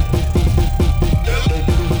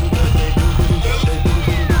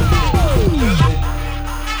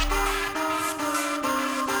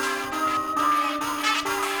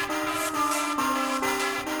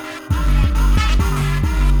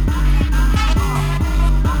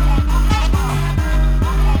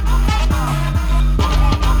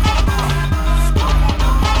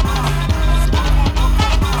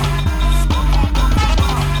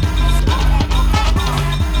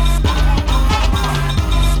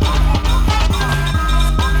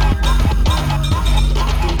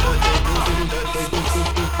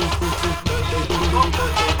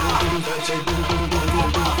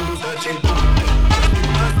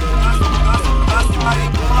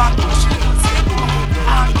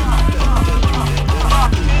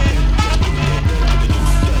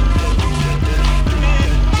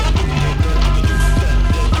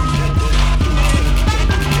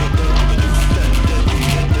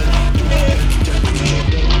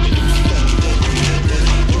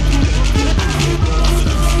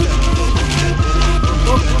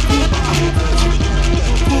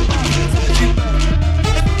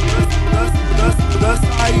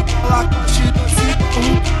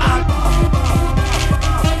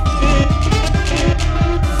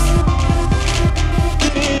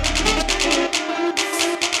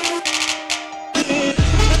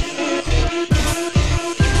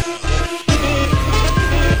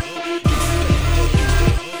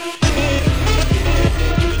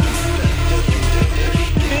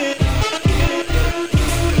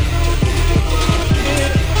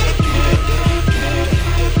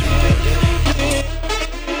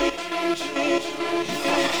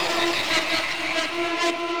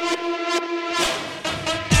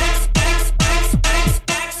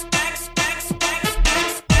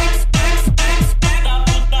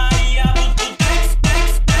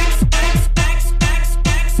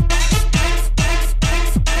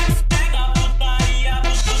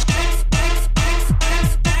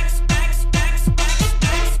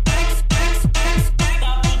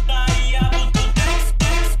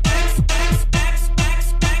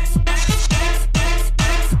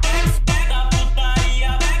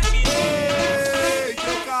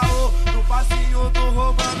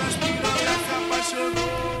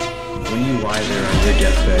 When you lie there on your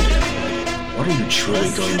deathbed, what are you truly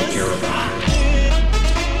going to care about?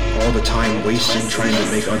 All the time wasted trying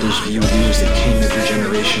to make others view you as the king of your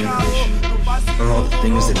generation? Or all the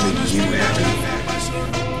things that make you happy?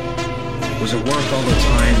 Was it worth all the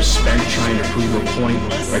time spent trying to prove a point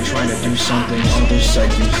by trying to do something others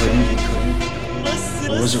said you couldn't?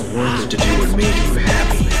 Or was it worth it to do what made you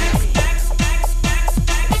happy?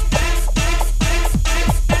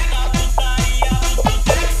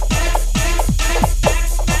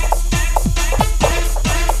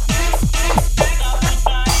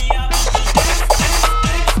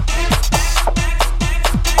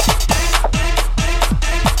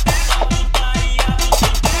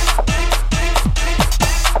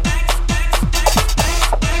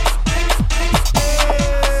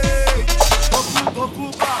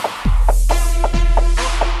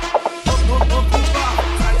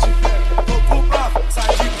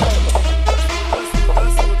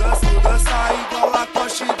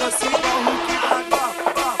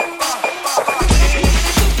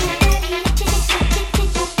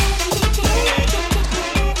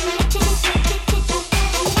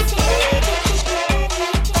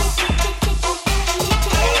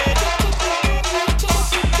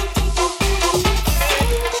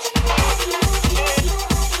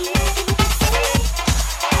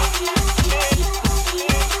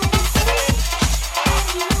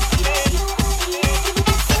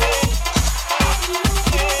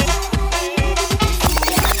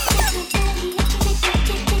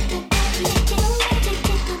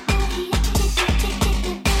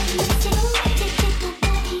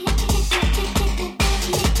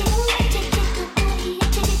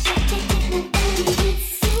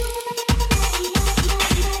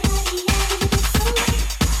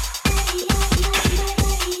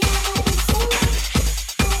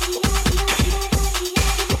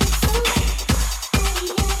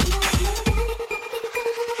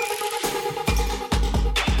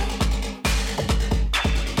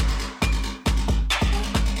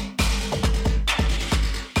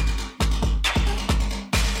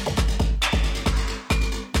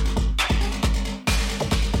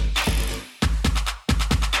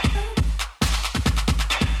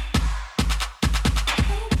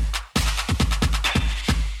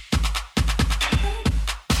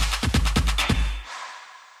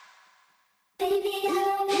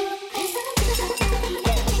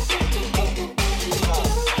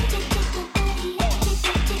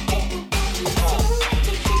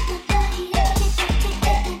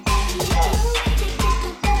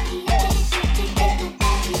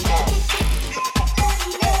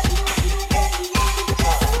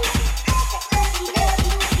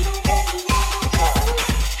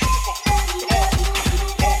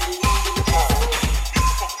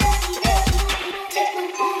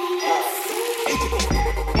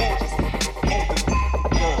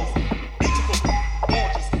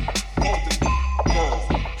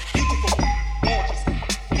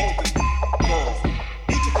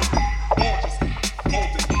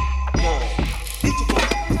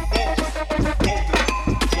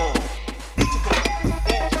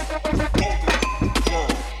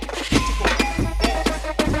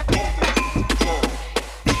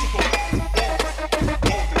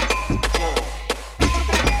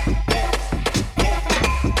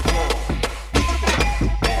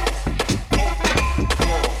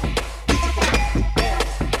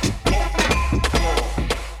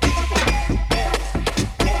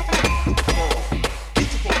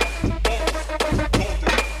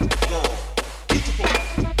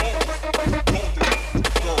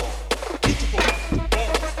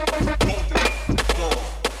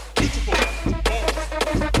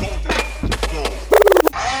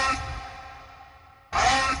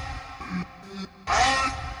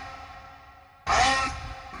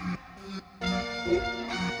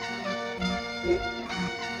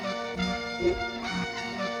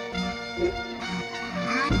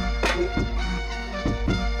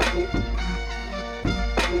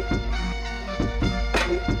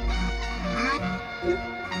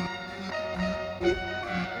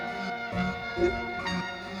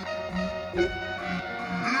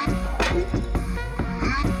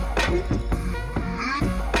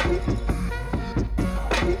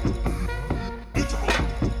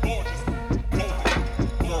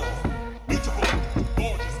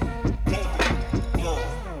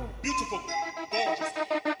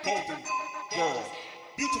 girl,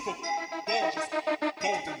 beautiful, gorgeous,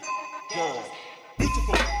 golden girl,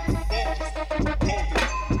 beautiful, gorgeous, golden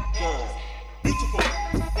girl, beautiful,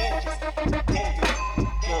 gorgeous, golden girl,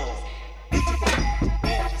 beautiful,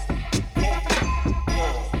 gorgeous, golden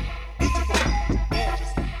girl, beautiful,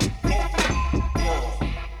 gorgeous, golden girl,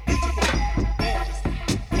 beautiful, gorgeous,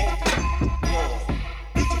 golden girl,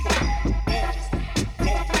 beautiful, gorgeous,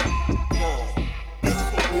 golden girl,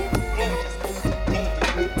 beautiful, gorgeous,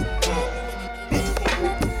 golden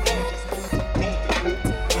girl.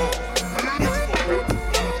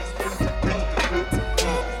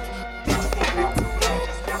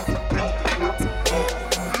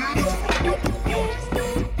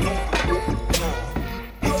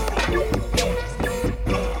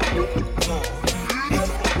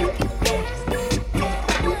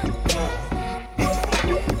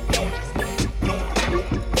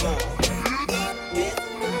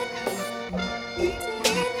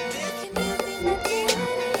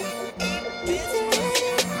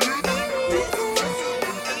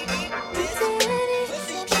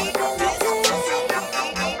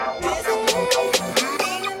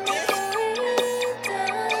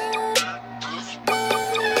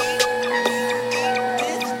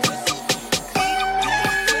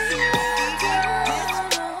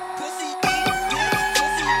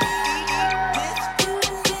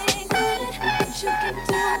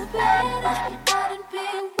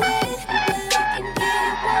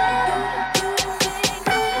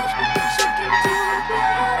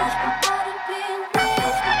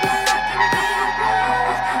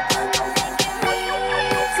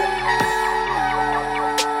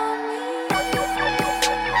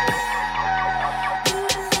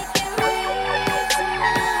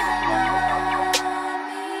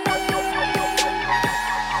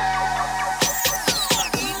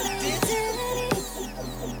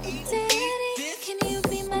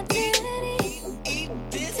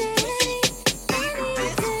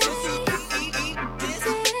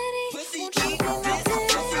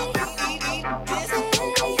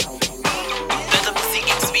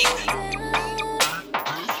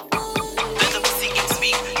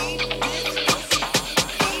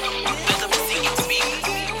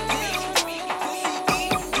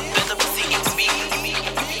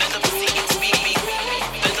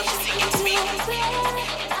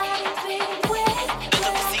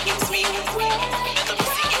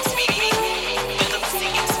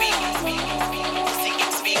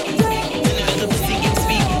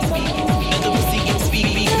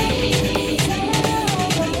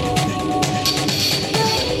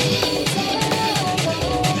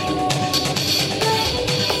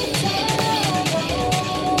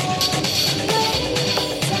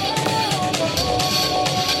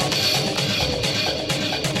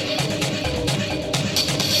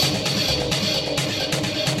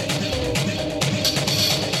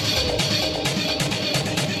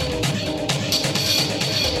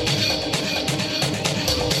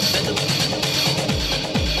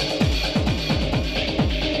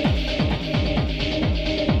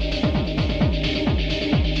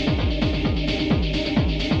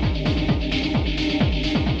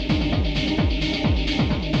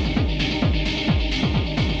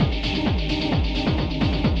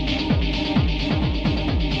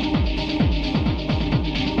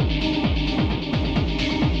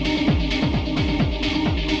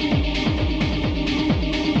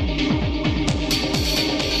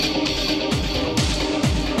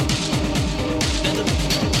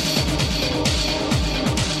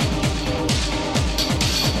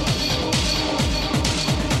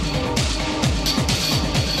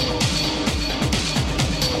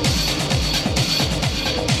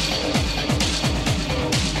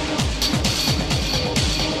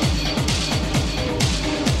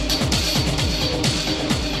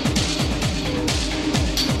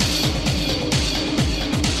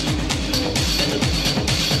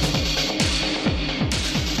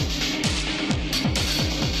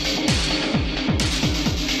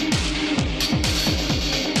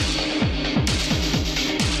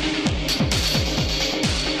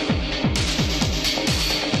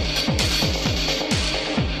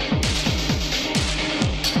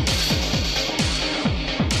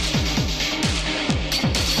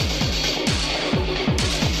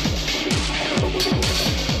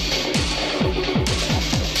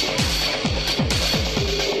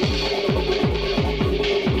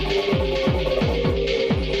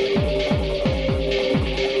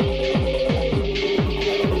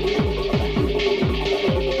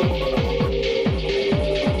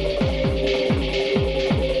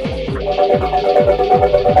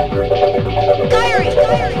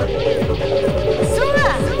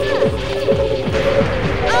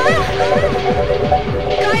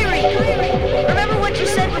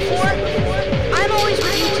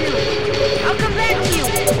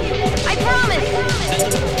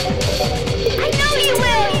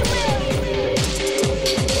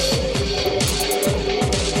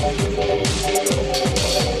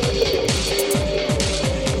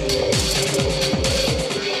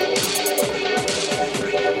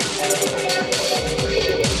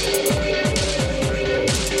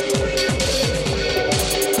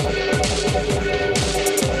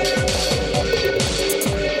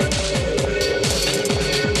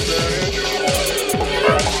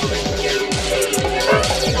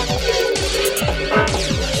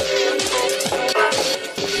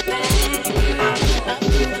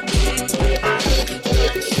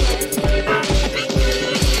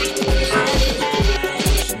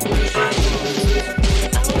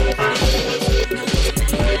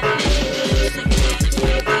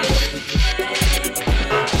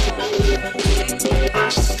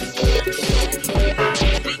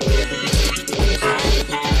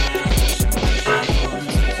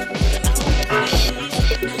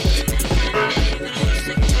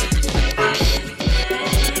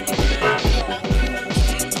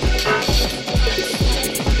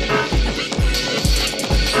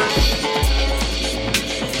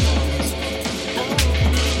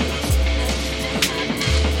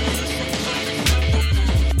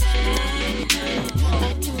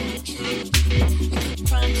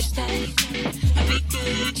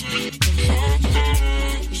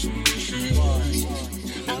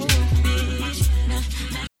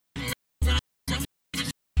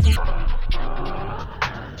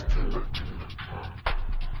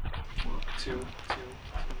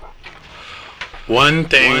 One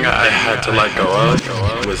thing I had to let go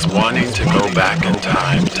of was wanting to go back in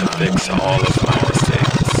time to fix all of my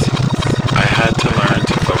mistakes. I had to learn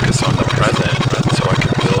to focus on the present so I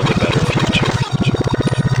could build a better future.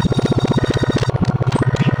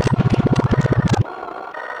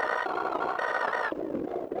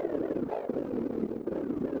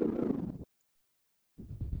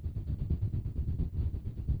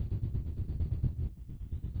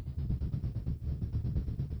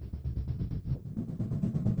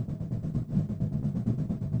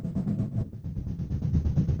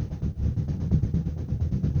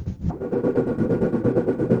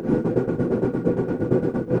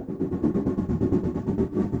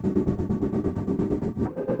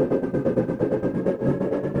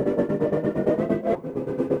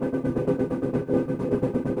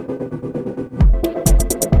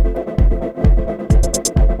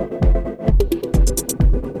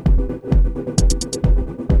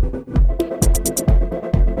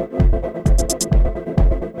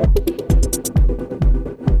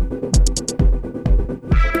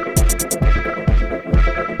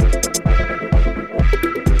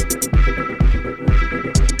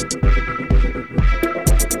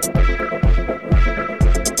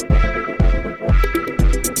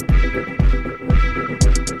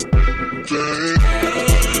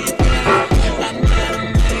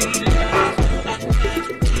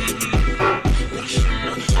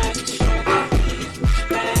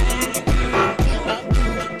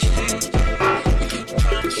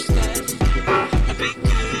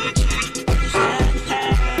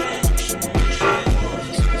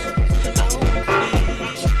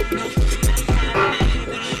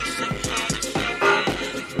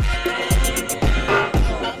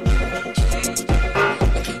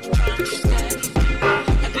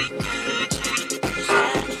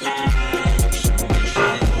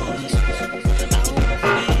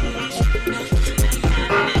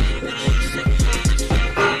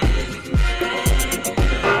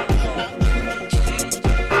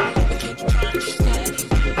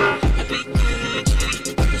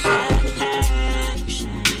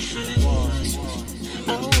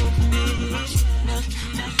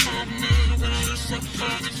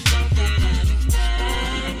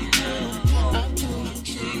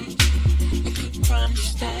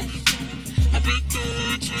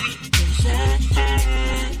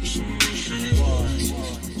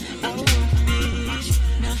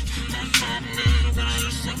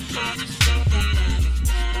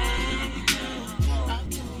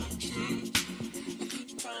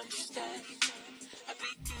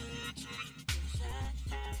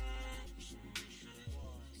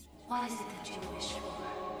 What is it that you wish for?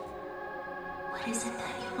 What is it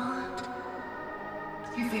that you want?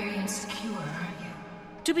 You're very insecure, aren't you?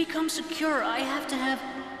 To become secure, I have to have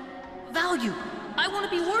value. I want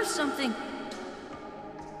to be worth something.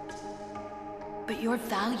 But your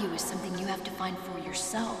value is something you have to find for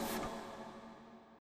yourself.